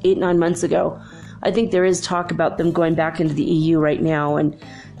 8-9 months ago. I think there is talk about them going back into the EU right now, and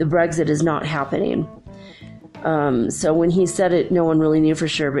the Brexit is not happening. So when he said it, no one really knew for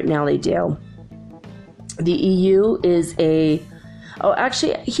sure, but now they do. The EU is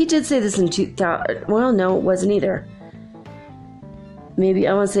actually, he did say this in 2000. Well, no, it wasn't either. Maybe,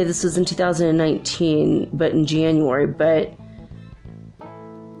 I want to say this was in 2019, but in January, but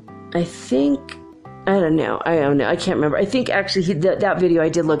I don't know. I can't remember. I think actually that video I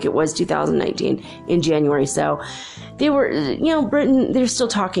did look, it was 2019 in January. So they were, Britain, they're still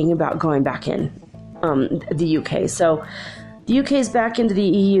talking about going back in the UK. So the UK is back into the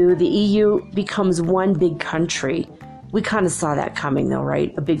EU. The EU becomes one big country. We kind of saw that coming though,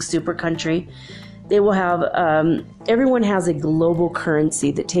 right? A big super country. they will have, everyone has a global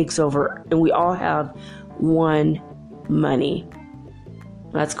currency that takes over, and we all have one money.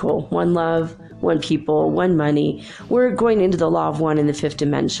 That's cool. One love, one people, one money. We're going into the law of one in the fifth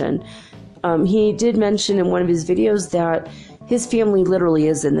dimension. He did mention in one of his videos that his family literally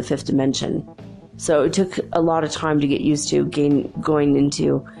is in the fifth dimension. So it took a lot of time to get used to going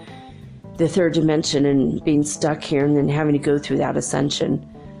into the third dimension and being stuck here and then having to go through that ascension.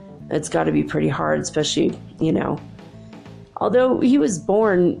 It's got to be pretty hard, especially, although he was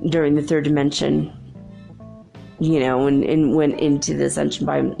born during the third dimension, and went into the ascension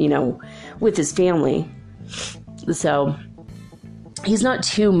by, with his family. So he's not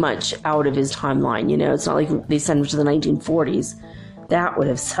too much out of his timeline, It's not like they sent him to the 1940s. That would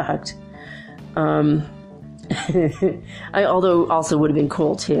have sucked. Although also would have been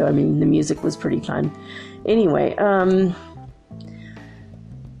cool too. I mean, the music was pretty fun. Anyway,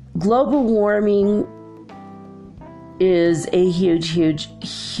 global warming is a huge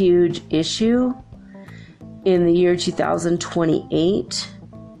issue in the year 2028.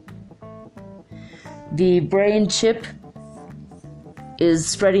 The brain chip is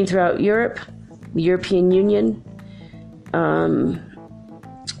spreading throughout Europe, the European Union.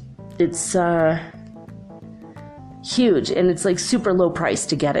 It's huge, and it's like super low price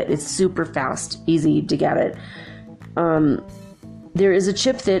to get it. It's super fast, easy to get it. There is a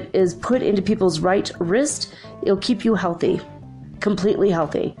chip that is put into people's right wrist. It'll keep you healthy, completely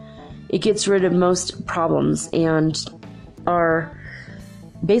healthy. It gets rid of most problems, and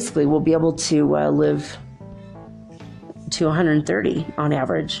basically will be able to live to 130 on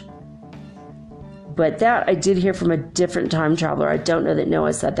average. But that I did hear from a different time traveler. I don't know that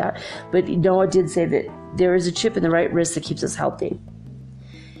Noah said that, but Noah did say that there is a chip in the right wrist that keeps us healthy.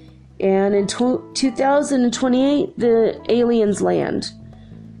 And in 2028, the aliens land,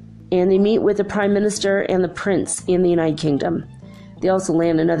 and they meet with the Prime Minister and the Prince in the United Kingdom. They also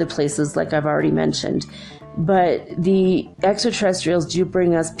land in other places, like I've already mentioned. But the extraterrestrials do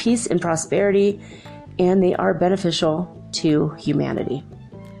bring us peace and prosperity, and they are beneficial to humanity.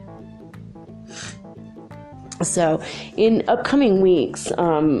 So in upcoming weeks,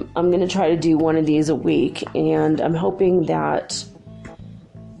 I'm going to try to do one of these a week, and I'm hoping that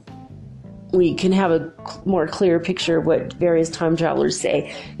we can have a more clear picture of what various time travelers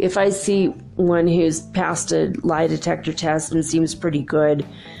say. If I see one who's passed a lie detector test and seems pretty good,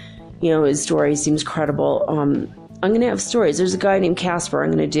 his story seems credible, I'm going to have stories. There's a guy named Casper.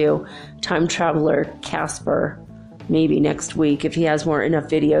 I'm going to do Time Traveler Casper maybe next week if he has enough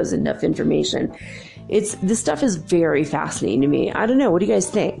videos, enough information. This stuff is very fascinating to me. I don't know. What do you guys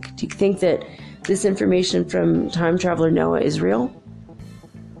think? Do you think that this information from Time Traveler Noah is real?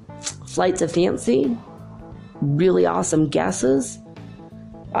 Flights of fancy? Really awesome guesses?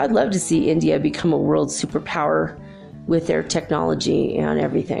 I'd love to see India become a world superpower with their technology and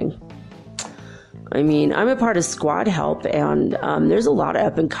everything. I mean, I'm a part of Squad Help, and there's a lot of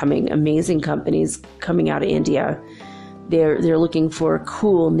up-and-coming, amazing companies coming out of India. They're looking for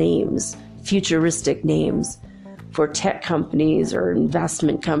cool names, futuristic names for tech companies or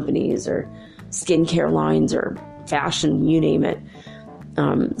investment companies or skincare lines or fashion, you name it.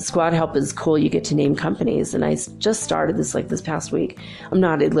 Squad Help is cool. You get to name companies, and I just started this this past week. I'm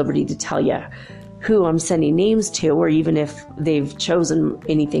not at liberty to tell you who I'm sending names to, or even if they've chosen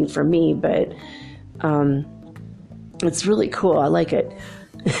anything from me, but it's really cool. I like it.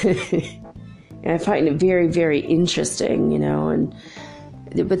 And I find it very, very interesting,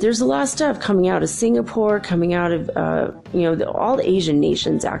 but there's a lot of stuff coming out of Singapore, coming out of, all the Asian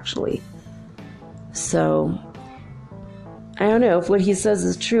nations, actually. So I don't know if what he says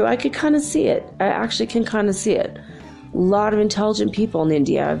is true. I could kind of see it. I actually can kind of see it. A lot of intelligent people in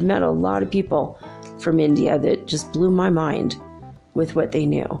India. I've met a lot of people from India that just blew my mind with what they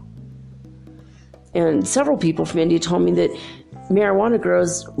knew. And several people from India told me that marijuana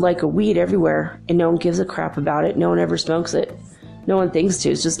grows like a weed everywhere, and no one gives a crap about it. No one ever smokes it. No one thinks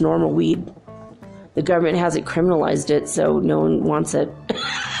to. It's just normal weed. The government hasn't criminalized it, so no one wants it.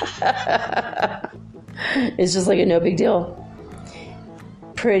 It's just like a no big deal.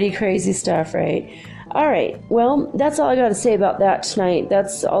 Pretty crazy stuff, right? All right. Well, that's all I got to say about that tonight.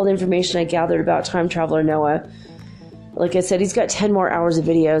 That's all the information I gathered about Time Traveler Noah. Like I said, he's got 10 more hours of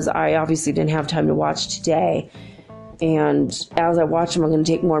videos. I obviously didn't have time to watch today. And as I watch him, I'm going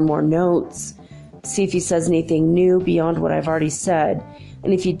to take more and more notes, see if he says anything new beyond what I've already said.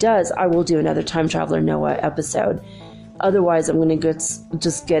 And if he does, I will do another Time Traveler Noah episode. Otherwise, I'm going to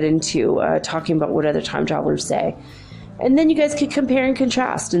just get into talking about what other time travelers say. And then you guys can compare and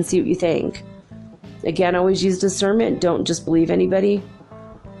contrast and see what you think. Again, always use discernment. Don't just believe anybody.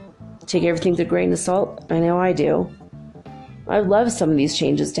 take everything with a grain of salt. I know I do. I would love some of these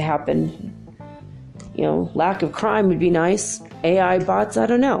changes to happen. Lack of crime would be nice. AI bots, I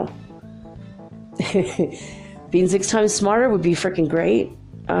don't know. Being 6 times smarter would be freaking great.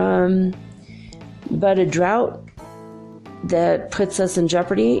 But a drought that puts us in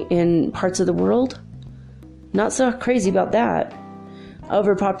jeopardy in parts of the world, not so crazy about that.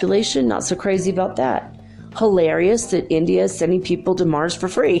 Overpopulation, not so crazy about that. Hilarious that India is sending people to Mars for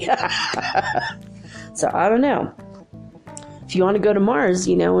free. So I don't know. If you want to go to Mars,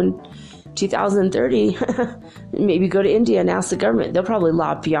 in 2030, maybe go to India and ask the government. They'll probably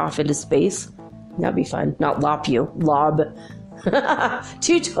lob you off into space. That'd be fun. Not lop you. Lob.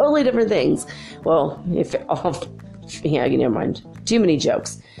 2 totally different things. Well, never mind. Too many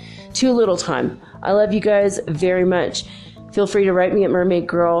jokes. Too little time. I love you guys very much. Feel free to write me at Mermaid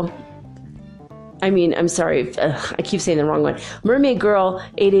Girl. I'm sorry. I keep saying the wrong one. Mermaid Girl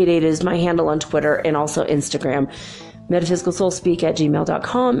 888 is my handle on Twitter and also Instagram.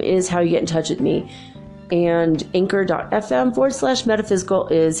 MetaphysicalSoulSpeak@gmail.com is how you get in touch with me. And anchor.fm/metaphysical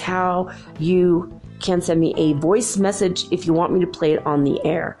is how you can send me a voice message if you want me to play it on the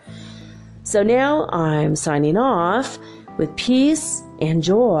air. So now I'm signing off with peace and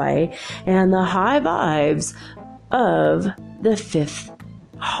joy and the high vibes of the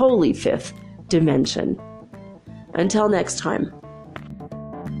holy fifth dimension. Until next time.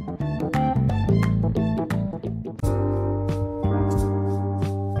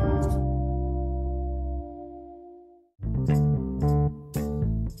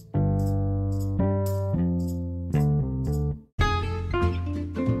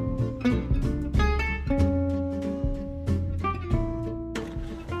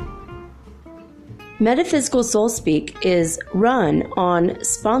 Metaphysical Soul Speak is run on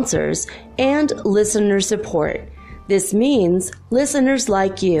sponsors and listener support. This means listeners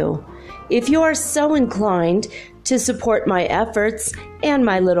like you. If you are so inclined to support my efforts and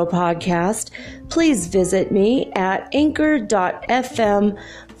my little podcast, please visit me at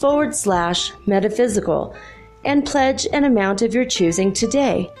anchor.fm/metaphysical and pledge an amount of your choosing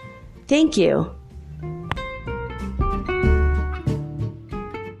today. Thank you.